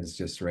has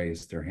just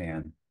raised her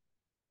hand.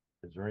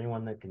 Is there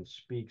anyone that can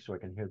speak so I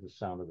can hear the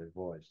sound of their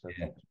voice? That's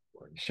Yeah. what's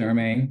important.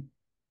 Charmaine,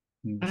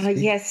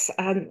 speak. Yes,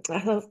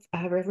 hello,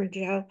 Reverend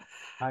Joe.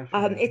 Hi, Charmaine. It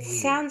How are you?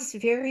 sounds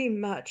very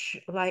much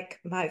like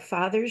my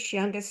father's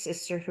youngest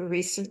sister who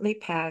recently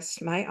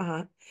passed, my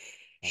aunt.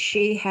 Okay.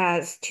 She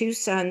has two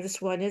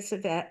sons. One is a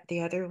vet,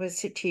 the other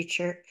was a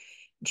teacher. Okay.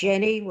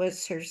 Jenny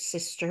was her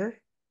sister,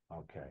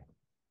 Okay.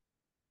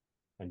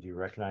 And do you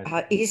recognize the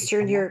features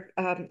Eastern somewhat?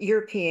 Europe,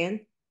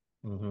 European.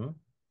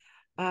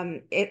 Mm-hmm.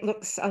 It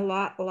looks a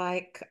lot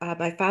like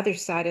my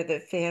father's side of the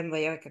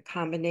family, like a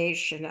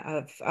combination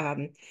of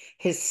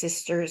his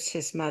sisters,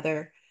 his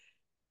mother.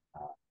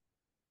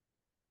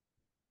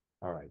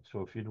 All right.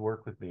 So if you'd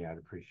work with me, I'd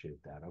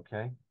appreciate that.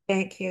 Okay.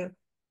 Thank you.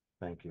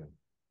 Thank you.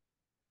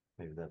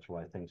 Maybe that's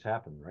why things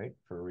happen, right?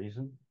 For a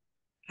reason.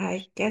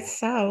 I guess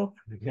So,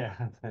 so. yeah,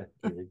 there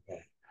you go.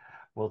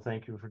 Well,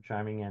 thank you for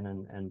chiming in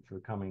and for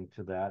coming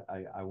to that.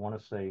 I want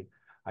to say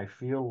I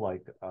feel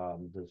like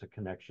there's a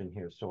connection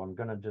here. So I'm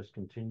going to just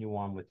continue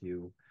on with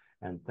you.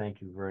 And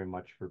thank you very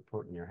much for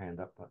putting your hand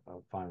up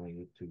finally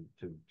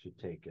to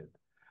take it.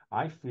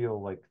 I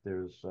feel like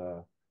there's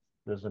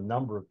a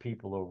number of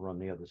people over on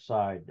the other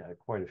side,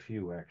 quite a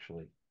few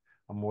actually,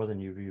 more than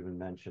you've even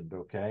mentioned.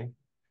 Okay.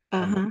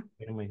 And the Uh-huh.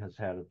 family has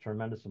had a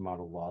tremendous amount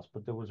of loss,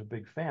 but there was a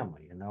big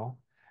family, and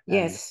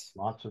Yes.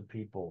 lots of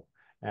people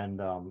and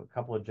a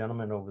couple of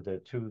gentlemen over there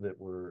too that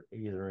were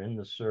either in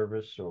the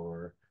service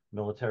or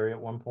military at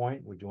one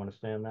point. Would you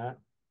understand that?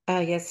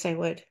 Yes, I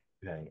would.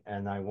 Okay,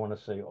 and I want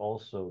to say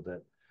also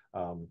that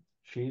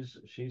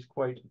she's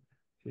quite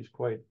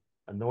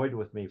annoyed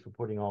with me for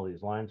putting all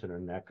these lines in her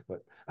neck,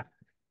 but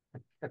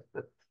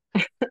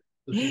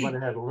so she might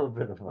have had a little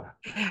bit of a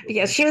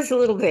Yeah, she was a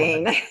little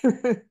vain.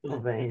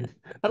 little vein,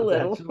 A but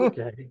that's little.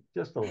 okay.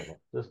 Just a little.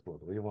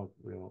 We won't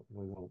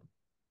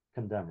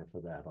condemn her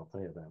for that. I'll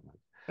tell you that much.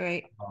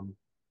 Right.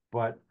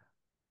 But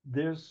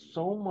there's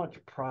so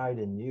much pride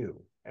in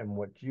you and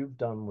what you've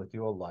done with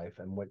your life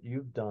and what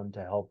you've done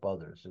to help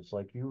others. It's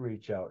like you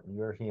reach out and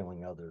you're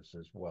healing others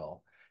as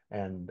well.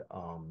 And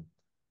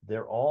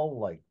they're all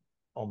like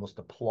almost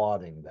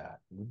applauding that.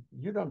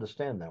 You'd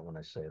understand that when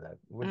I say that,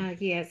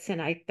 wouldn't you? Yes,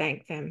 and I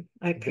thank them.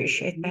 I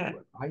appreciate that.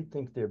 I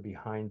think they're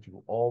behind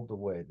you all the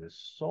way.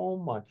 There's so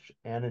much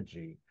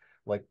energy,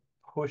 like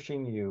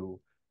pushing you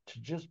to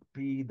just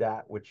be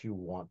that which you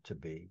want to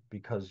be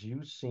because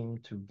you seem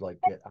to like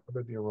get out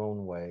of your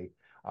own way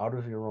out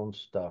of your own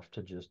stuff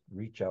to just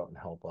reach out and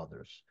help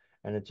others.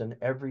 And it's an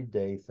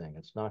everyday thing.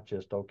 It's not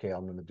just, okay,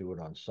 I'm going to do it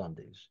on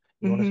Sundays.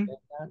 You Hmm. understand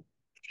that?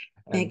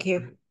 And Thank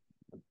you.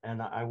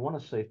 I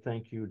want to say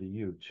thank you to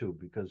you too,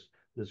 because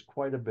there's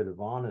quite a bit of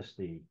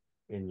honesty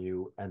in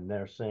you, and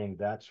they're saying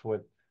that's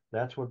what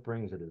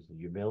brings it is the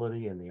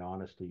humility and the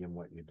honesty in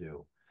what you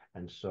do.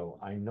 And so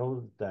I know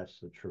that that's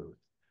the truth.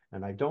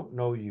 And I don't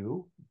know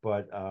you,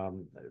 but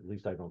at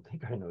least I don't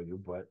think I know you,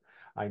 but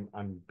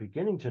I'm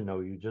beginning to know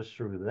you just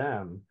through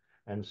them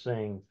and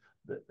saying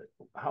that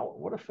how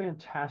what a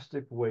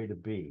fantastic way to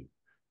be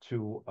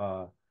to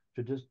uh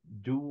to just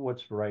do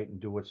what's right and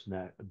do what's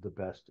the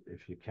best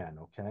if you can,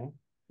 okay?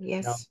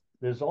 Now, Yes.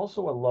 there's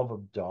also a love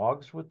of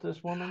dogs with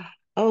this woman.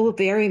 Oh,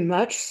 very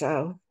much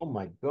so. Oh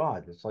my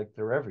God, it's like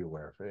they're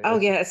everywhere. Oh,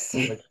 It's yes.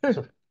 like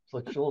it's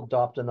like she'll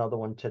adopt another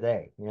one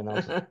today, you know.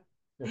 So,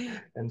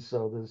 and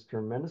so there's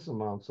tremendous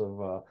amounts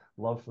of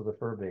love for the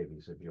fur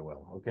babies, if you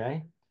will.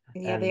 Okay,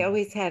 Yeah, they and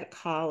always had a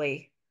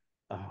collie.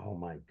 oh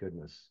my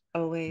goodness,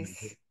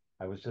 Always.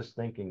 I was just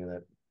thinking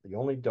that the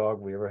only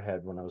dog we ever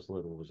had when I was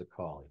little was a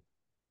collie,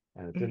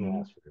 and it didn't Hmm.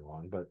 last very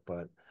long.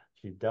 But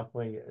she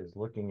definitely is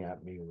looking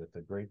at me with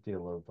a great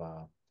deal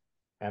of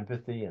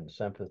empathy and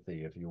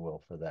sympathy, if you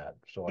will, for that.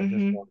 So I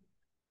just Hmm. want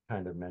to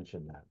kind of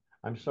mention that.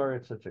 I'm sorry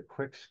it's such a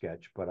quick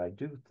sketch, but I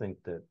do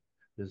think that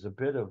there's a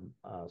bit of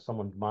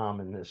someone's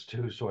mom in this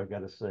too. So I got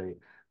to say,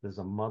 there's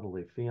a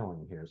muddly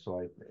feeling here.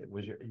 So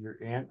was your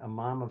aunt a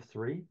mom of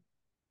three?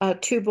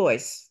 Two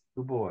boys.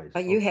 Two boys.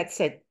 You Okay. had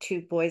said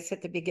two boys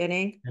at the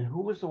beginning. And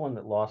who was the one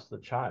that lost the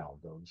child,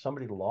 though?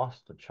 Somebody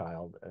lost the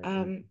child.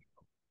 Um,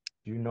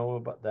 Do you know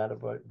about that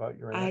about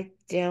your aunt?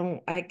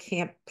 I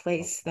can't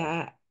place Okay.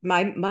 that.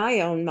 My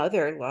own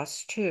mother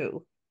lost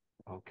two,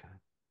 Okay.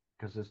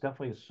 Because there's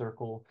definitely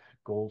a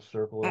gold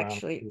circle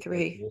around actually like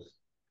three. this,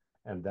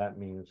 and that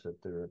means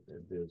that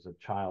there's a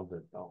child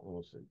that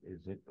almost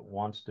is it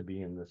wants to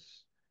be in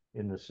this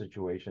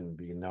situation,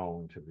 be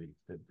known to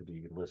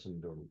be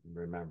listened or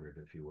remembered,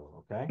 if you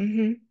will. Okay.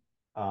 Hmm.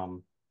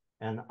 Um,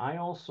 and I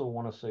also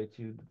want to say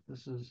to you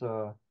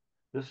that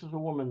this is a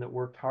woman that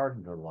worked hard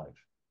in her life.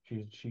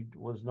 She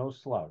was no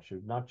slouch. She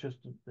was not just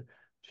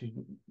she's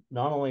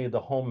not only the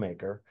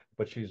homemaker,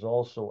 but she's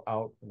also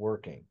out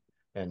working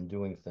and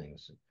doing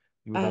things.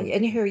 You would In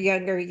understand. her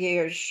younger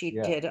years, she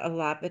Yeah, did a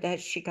lot, but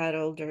as she got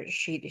older,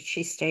 she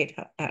stayed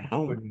at she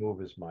home. couldn't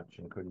move as much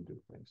and couldn't do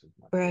things as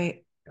much. Right.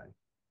 Right. Okay.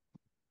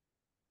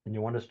 And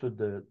you understood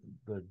the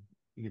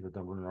either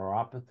the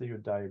neuropathy or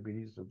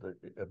diabetes or the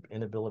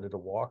inability to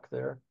walk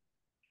there.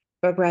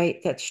 But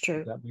right, that's Is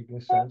true. that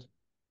making sense?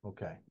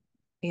 Okay.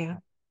 Yeah.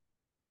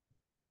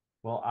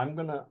 Well, I'm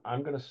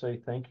gonna say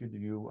thank you to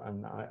you,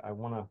 and I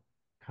want to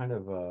kind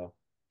of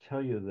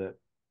tell you that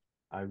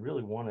I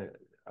really want to.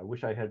 I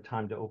wish I had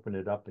time to open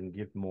it up and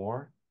give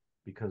more,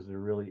 because there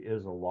really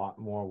is a lot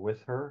more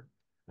with her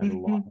and a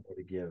lot Hmm. more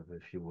to give,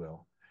 if you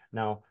will.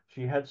 Now,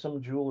 she had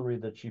some jewelry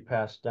that she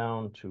passed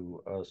down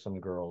to some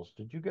girls.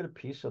 Did you get a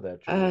piece of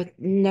that jewelry?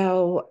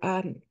 No,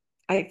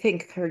 I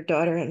think her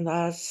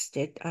daughter-in-law's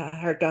did.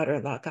 Her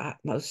daughter-in-law got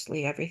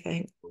mostly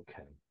everything.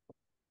 Okay,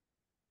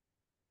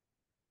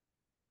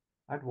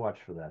 I'd watch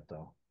for that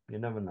though. You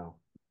never know.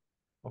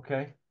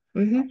 Okay.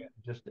 Hmm.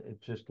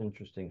 It's just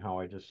interesting how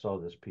I just saw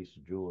this piece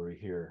of jewelry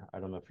here. I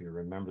don't know if you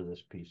remember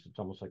this piece. It's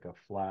almost like a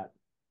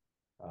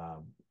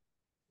um,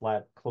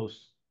 flat,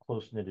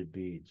 close knitted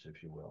beads,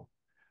 if you will.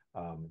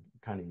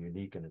 Kind of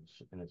unique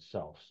in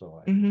itself.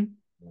 So I just Hmm.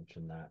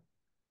 mentioned that.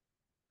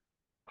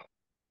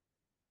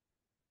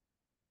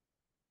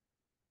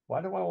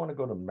 Why do I want to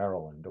go to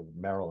Maryland? To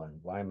Maryland?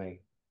 Why am I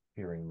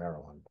hearing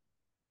Maryland?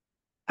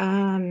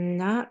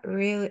 Not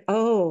really.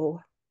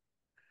 Oh,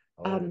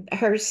 Oh,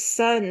 her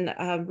son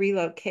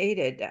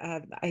relocated.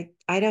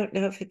 I don't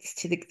know if it's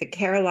to the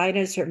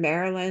Carolinas or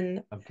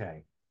Maryland.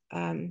 okay.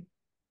 Um,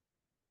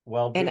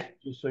 Well, and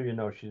just so you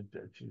know, she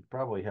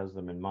probably has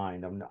them in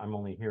mind. I'm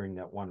only hearing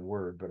that one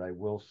word, but I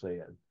will say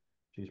it.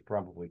 She's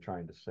probably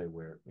trying to say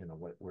where,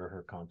 where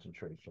her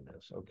concentration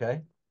is.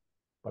 Okay,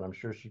 but I'm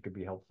sure she could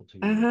be helpful to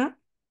you. uh-huh.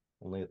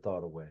 Only a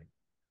thought away.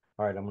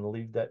 All right, I'm going to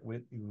leave that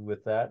with you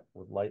with that,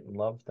 with light and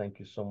love. Thank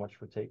you so much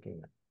for taking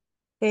it.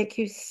 Thank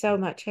you so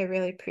much. I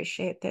really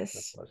appreciate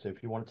this. So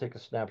if you want to take a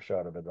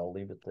snapshot of it, I'll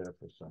leave it there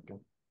for a second.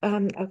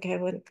 Okay,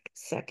 one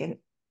second.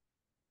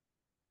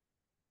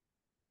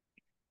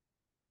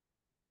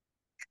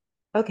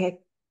 Okay,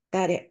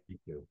 got it. Thank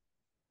you.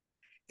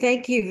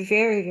 Thank you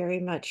very,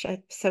 very much.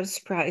 I'm so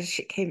surprised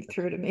she came That's,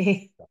 through to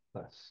me.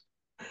 that's,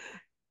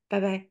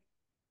 Bye-bye.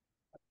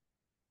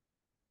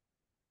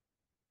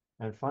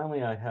 and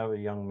finally, I have a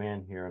young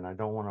man here, and I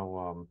don't want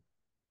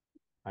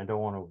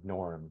to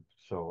ignore him.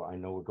 So I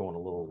know we're going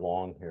a little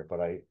long here, but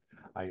I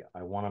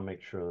want to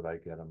make sure that I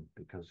get him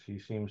because he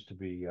seems to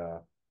be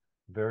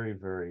very,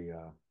 very.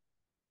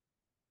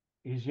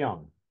 He's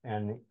young,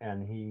 and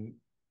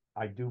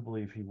I do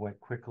believe he went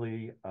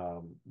quickly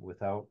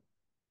without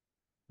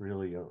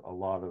really a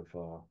lot of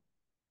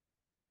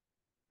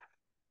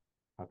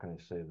how can I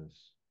say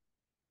this?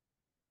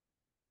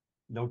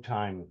 No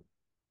time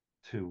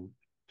to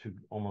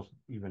almost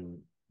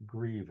even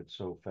grieve it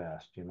so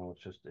fast.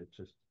 It's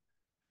just.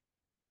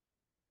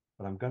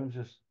 But I'm gonna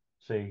just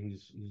say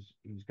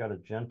he's got a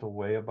gentle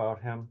way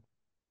about him,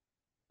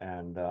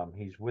 and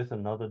he's with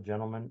another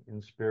gentleman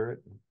in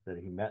spirit that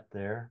he met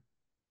there.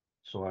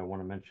 So I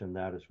want to mention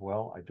that as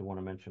well. I do want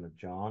to mention a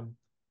John.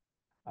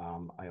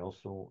 I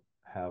also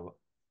have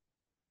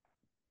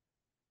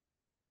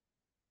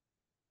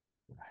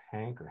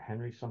Hank or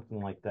Henry, something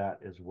like that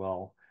as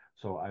well.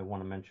 So I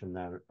want to mention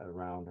that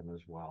around him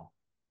as well.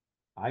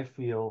 I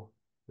feel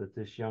that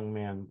this young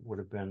man would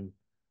have been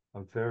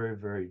a very,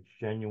 very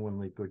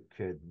genuinely good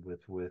kid with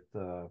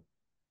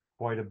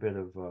quite a bit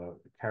of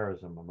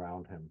charism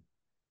around him.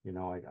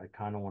 I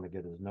kind of want to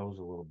get his nose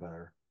a little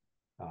better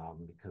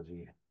because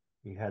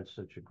he had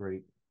such a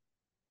great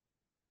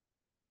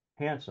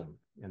handsome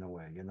in a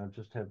way,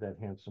 just had that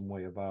handsome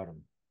way about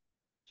him.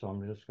 So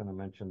I'm just going to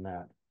mention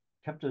that.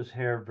 Kept his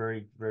hair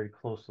very, very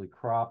closely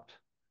cropped,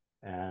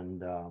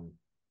 and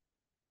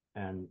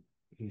and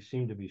he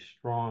seemed to be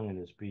strong in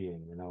his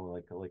being,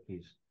 like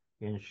he's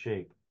in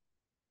shape.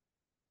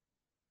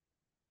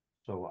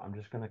 So I'm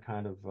just going to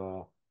kind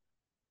of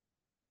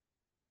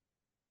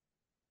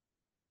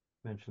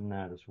mention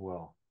that as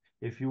well.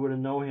 If you were to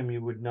know him,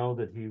 you would know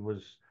that he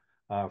was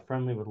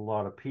friendly with a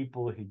lot of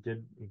people. He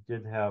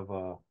did have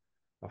a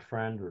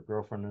friend or a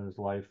girlfriend in his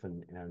life,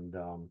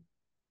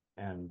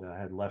 and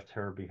had left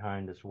her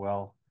behind as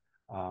well.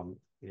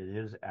 It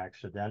is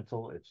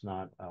accidental. It's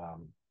not.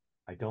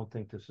 I don't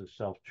think this is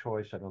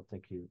self-choice. I don't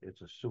think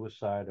it's a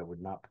suicide. I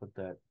would not put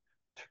that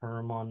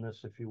term on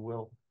this, if you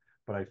will.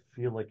 But I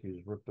feel like he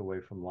was ripped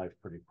away from life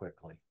pretty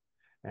quickly.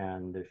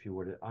 And if you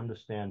were to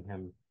understand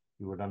him,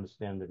 you would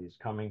understand that he's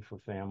coming for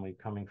family,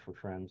 coming for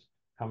friends,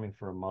 coming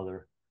for a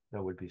mother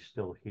that would be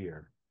still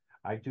here.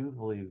 I do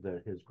believe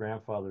that his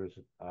grandfather is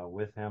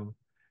with him,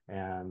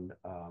 and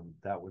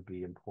that would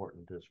be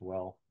important as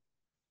well.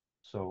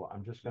 So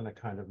I'm just going to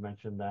kind of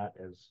mention that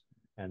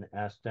and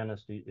ask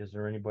Dennis, is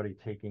there anybody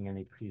taking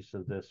any piece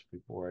of this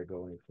before I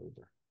go any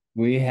further?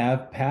 We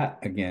have Pat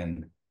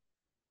again.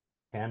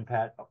 Can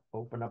Pat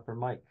open up her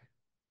mic?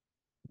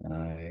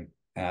 I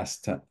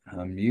asked to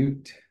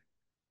unmute.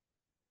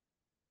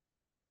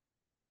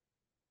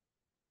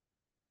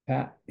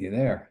 Pat, you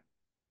there?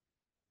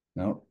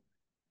 Nope.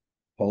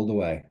 Pulled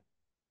away.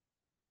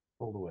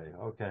 Pulled away.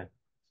 Okay.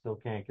 Still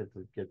can't get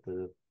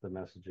the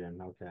message in.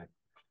 Okay.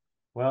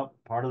 Well,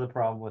 part of the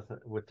problem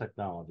with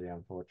technology,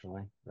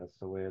 unfortunately, that's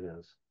the way it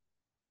is.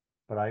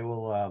 But I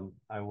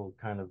will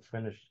kind of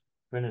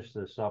finish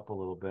this up a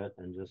little bit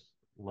and just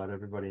let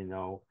everybody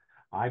know.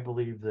 I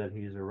believe that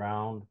he's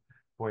around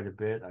quite a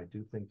bit. I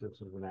do think this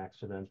is an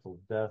accidental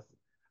death.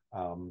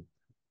 Um,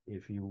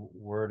 if you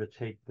were to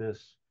take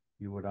this,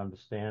 you would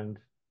understand,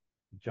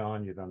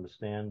 John. You'd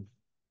understand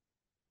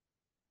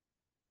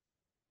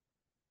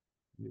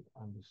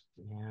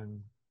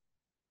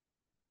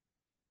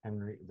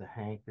Henry, the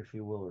Hank, if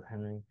you will, or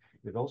Henry.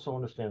 You'd also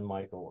understand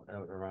Michael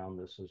around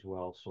this as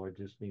well. So I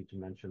just need to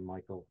mention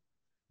Michael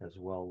as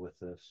well with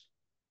this.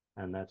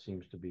 And that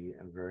seems to be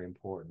very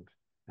important.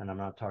 And I'm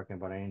not talking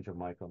about Angel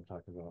Michael, I'm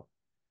talking about,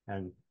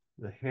 and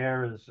the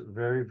hair is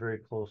very, very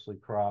closely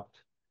cropped,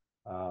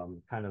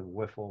 kind of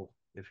wiffle,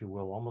 if you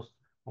will,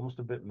 almost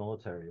a bit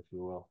military, if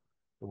you will,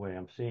 the way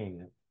I'm seeing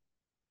it.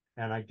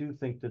 And I do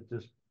think that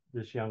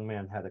this young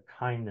man had a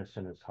kindness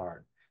in his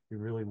heart. He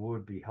really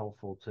would be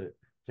helpful to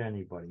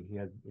anybody. He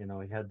had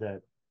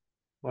that.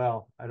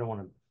 Well, I don't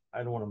want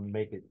to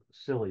make it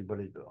silly, but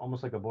it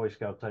almost like a Boy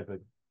Scout type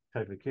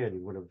of kid. He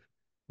would have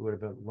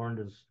learned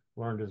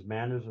his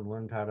manners and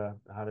learned how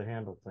to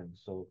handle things.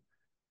 So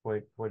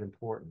quite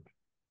important.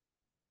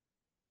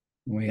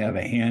 We have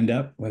a hand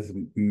up with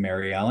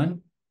Mary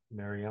Ellen.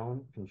 Mary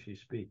Ellen, can she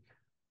speak?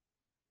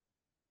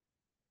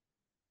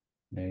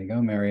 There you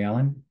go, Mary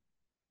Ellen.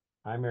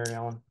 Hi, Mary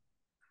Ellen.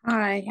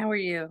 Hi, how are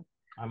you?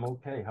 I'm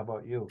okay. How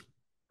about you?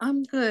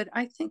 I'm good.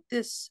 I think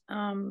this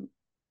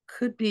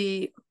could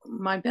be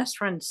my best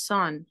friend's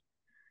son.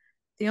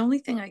 The only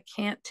thing I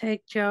can't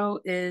take, Joe,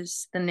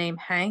 is the name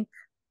Hank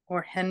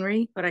or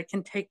Henry, but I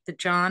can take the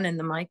John and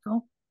the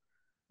Michael.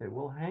 Okay,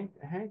 well, Hank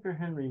or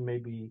Henry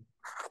maybe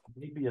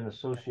an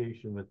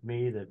association with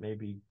me that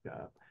maybe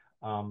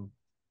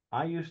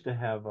I used to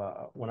have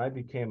when I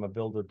became a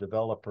builder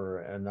developer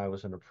and I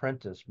was an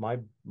apprentice, my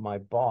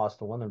boss,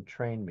 the one that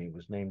trained me,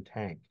 was named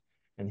Hank,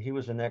 and he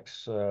was an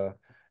ex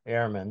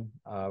airman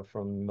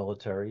from the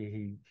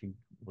military. He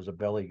was a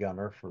belly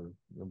gunner for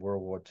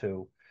World War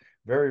II.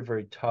 Very,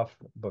 very tough,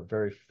 but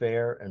very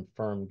fair and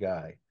firm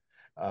guy.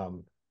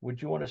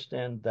 Would you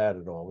understand that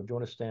at all? Would you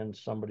understand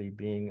somebody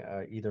being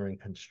either in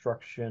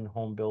construction,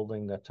 home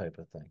building, that type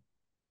of thing?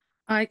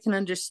 I can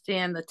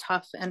understand the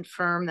tough and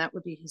firm. That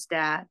would be his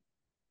dad.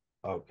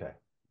 Okay.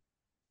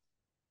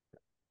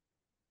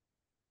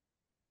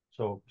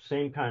 So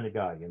same kind of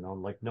guy,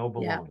 like no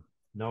Yeah, baloney,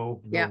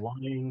 no yeah,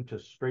 lying,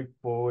 just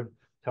straightforward,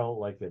 tell it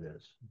like it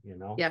is.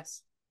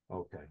 yes,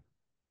 Okay.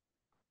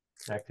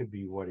 That could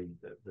be what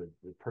the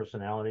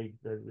personality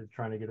that they're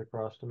trying to get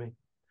across to me.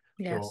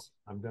 So yes.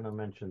 I'm going to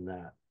mention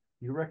that.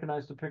 You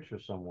recognize the picture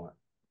somewhat.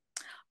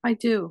 I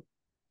do.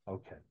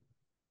 Okay.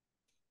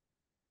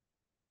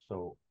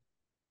 So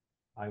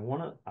I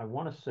wanna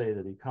say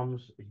that he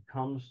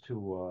comes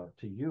to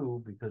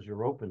you because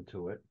you're open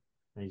to it,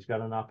 and he's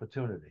got an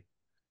opportunity.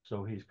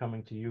 So he's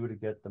coming to you to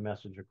get the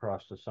message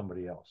across to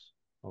somebody else.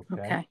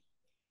 Okay. Okay.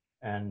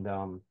 And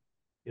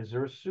is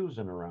there a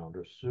Susan around,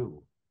 or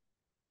Sue?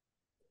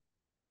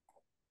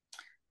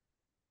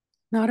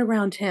 Not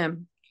around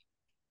him.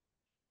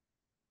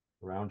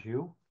 Around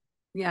you?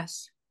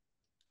 Yes.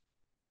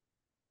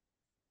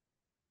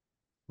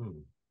 Hmm.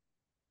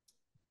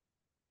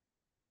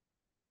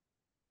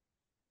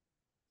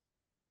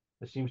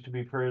 There seems to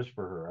be prayers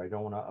for her. I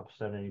don't want to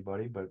upset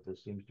anybody, but there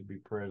seems to be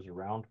prayers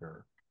around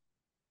her.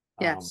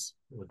 Yes.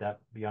 Would that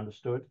be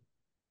understood?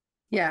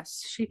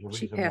 Yes. The She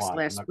reason passed why, I'm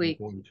last not going to week.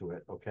 go into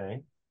it,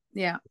 okay?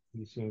 Yeah.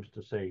 He seems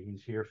to say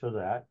he's here for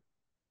that,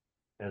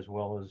 as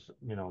well as,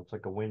 it's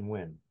like a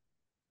win-win.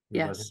 You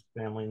let his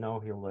Yes. family know,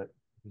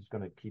 he's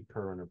going to keep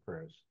her in her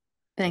prayers.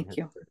 In Thank his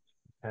you. prayers,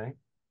 okay?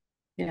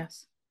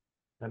 Yes.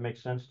 That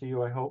makes sense to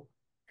you, I hope?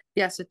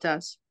 Yes, it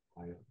does.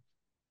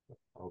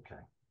 Okay.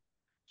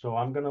 So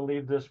I'm going to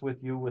leave this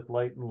with you with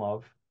light and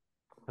love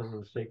because of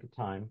the sake of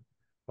time,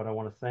 but I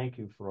want to thank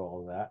you for all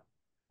of that,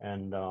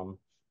 and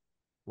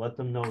let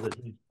them know that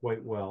he's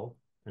quite well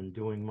and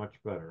doing much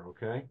better,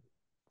 okay?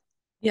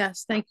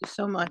 Yes. Thank you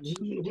so much. Who's,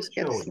 Let me who's just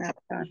get a Joey?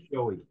 snapshot. Who's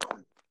Joey?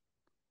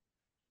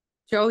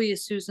 Joey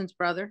is Susan's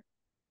brother.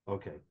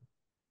 Okay.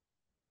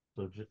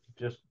 So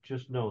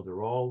just know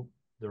they're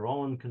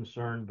all in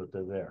concern, but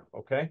they're there,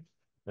 okay?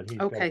 That he's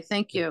got Okay.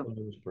 Thank you.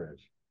 in his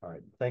prayers. All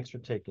right. Thanks for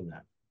taking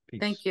that. Peace.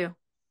 Thank you.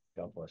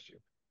 God bless you.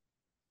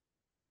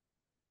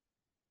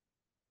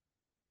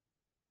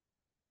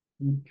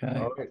 Okay.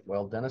 All right.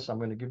 Well, Dennis, I'm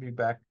going to give you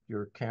back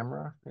your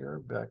camera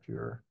here,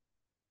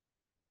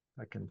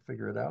 I can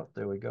figure it out.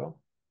 There we go.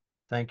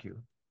 Thank you.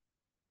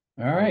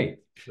 All right.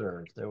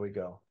 Sure. There we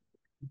go.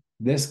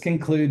 This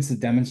concludes the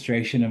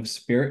demonstration of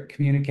spirit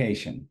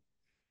communication.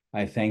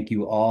 I thank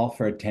you all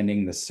for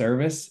attending the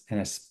service and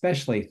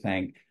especially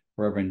thank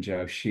Reverend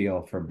Joe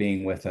Shiel for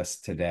being with us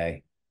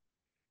today.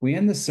 We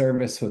end the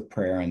service with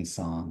prayer and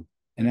song,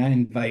 and I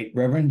invite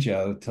Reverend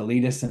Joe to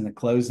lead us in the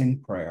closing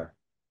prayer.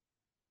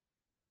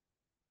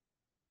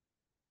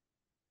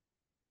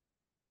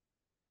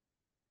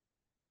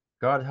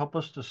 God, help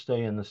us to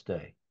stay in this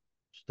day,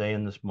 stay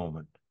in this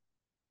moment.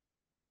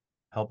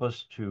 Help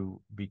us to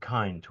be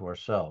kind to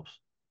ourselves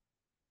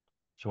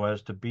so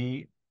as to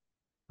be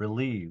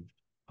relieved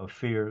of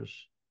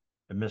fears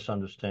and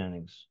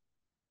misunderstandings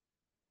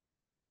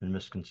and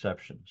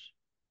misconceptions,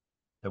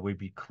 that we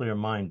be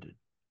clear-minded,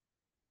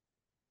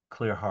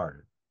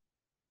 clear-hearted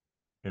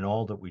in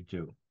all that we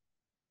do,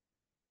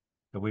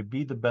 that we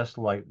be the best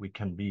light we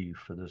can be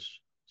for this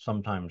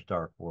sometimes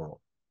dark world,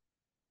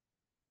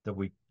 that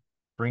we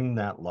bring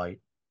that light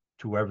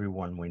to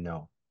everyone we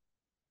know,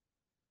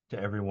 to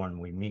everyone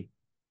we meet,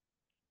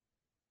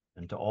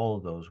 and to all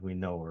of those we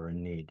know are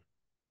in need.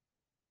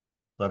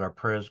 Let our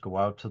prayers go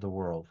out to the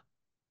world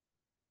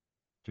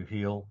to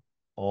heal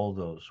all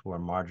those who are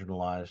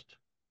marginalized,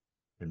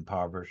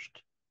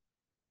 impoverished,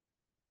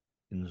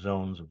 in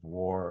zones of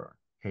war,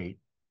 hate,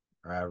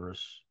 or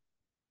avarice,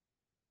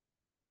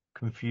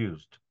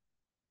 confused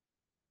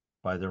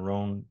by their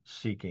own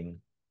seeking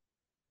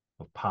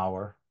of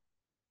power,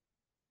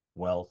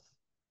 wealth.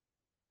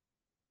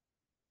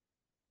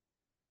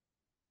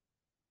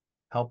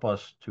 Help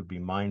us to be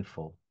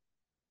mindful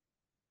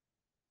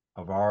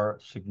of our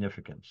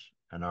significance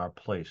and our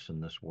place in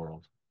this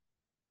world,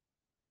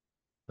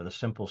 that a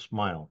simple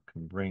smile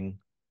can bring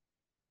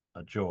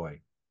a joy,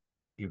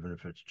 even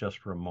if it's just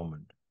for a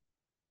moment,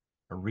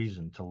 a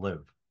reason to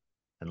live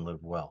and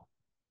live well.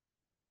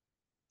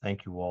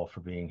 Thank you all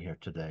for being here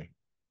today.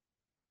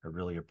 I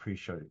really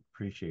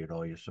appreciate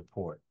all your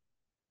support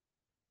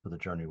for the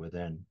journey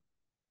within.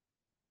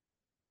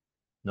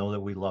 Know that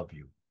we love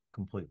you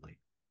completely.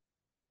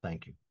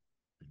 Thank you.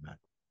 Amen.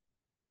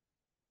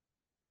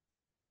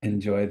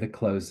 Enjoy the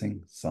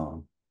closing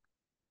song.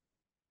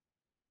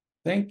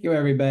 Thank you,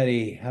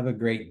 everybody. Have a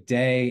great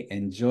day.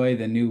 Enjoy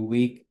the new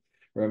week.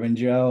 Reverend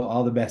Joe,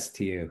 all the best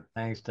to you.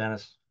 Thanks,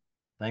 Dennis.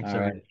 Thanks, All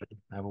right. everybody.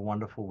 Have a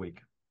wonderful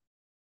week.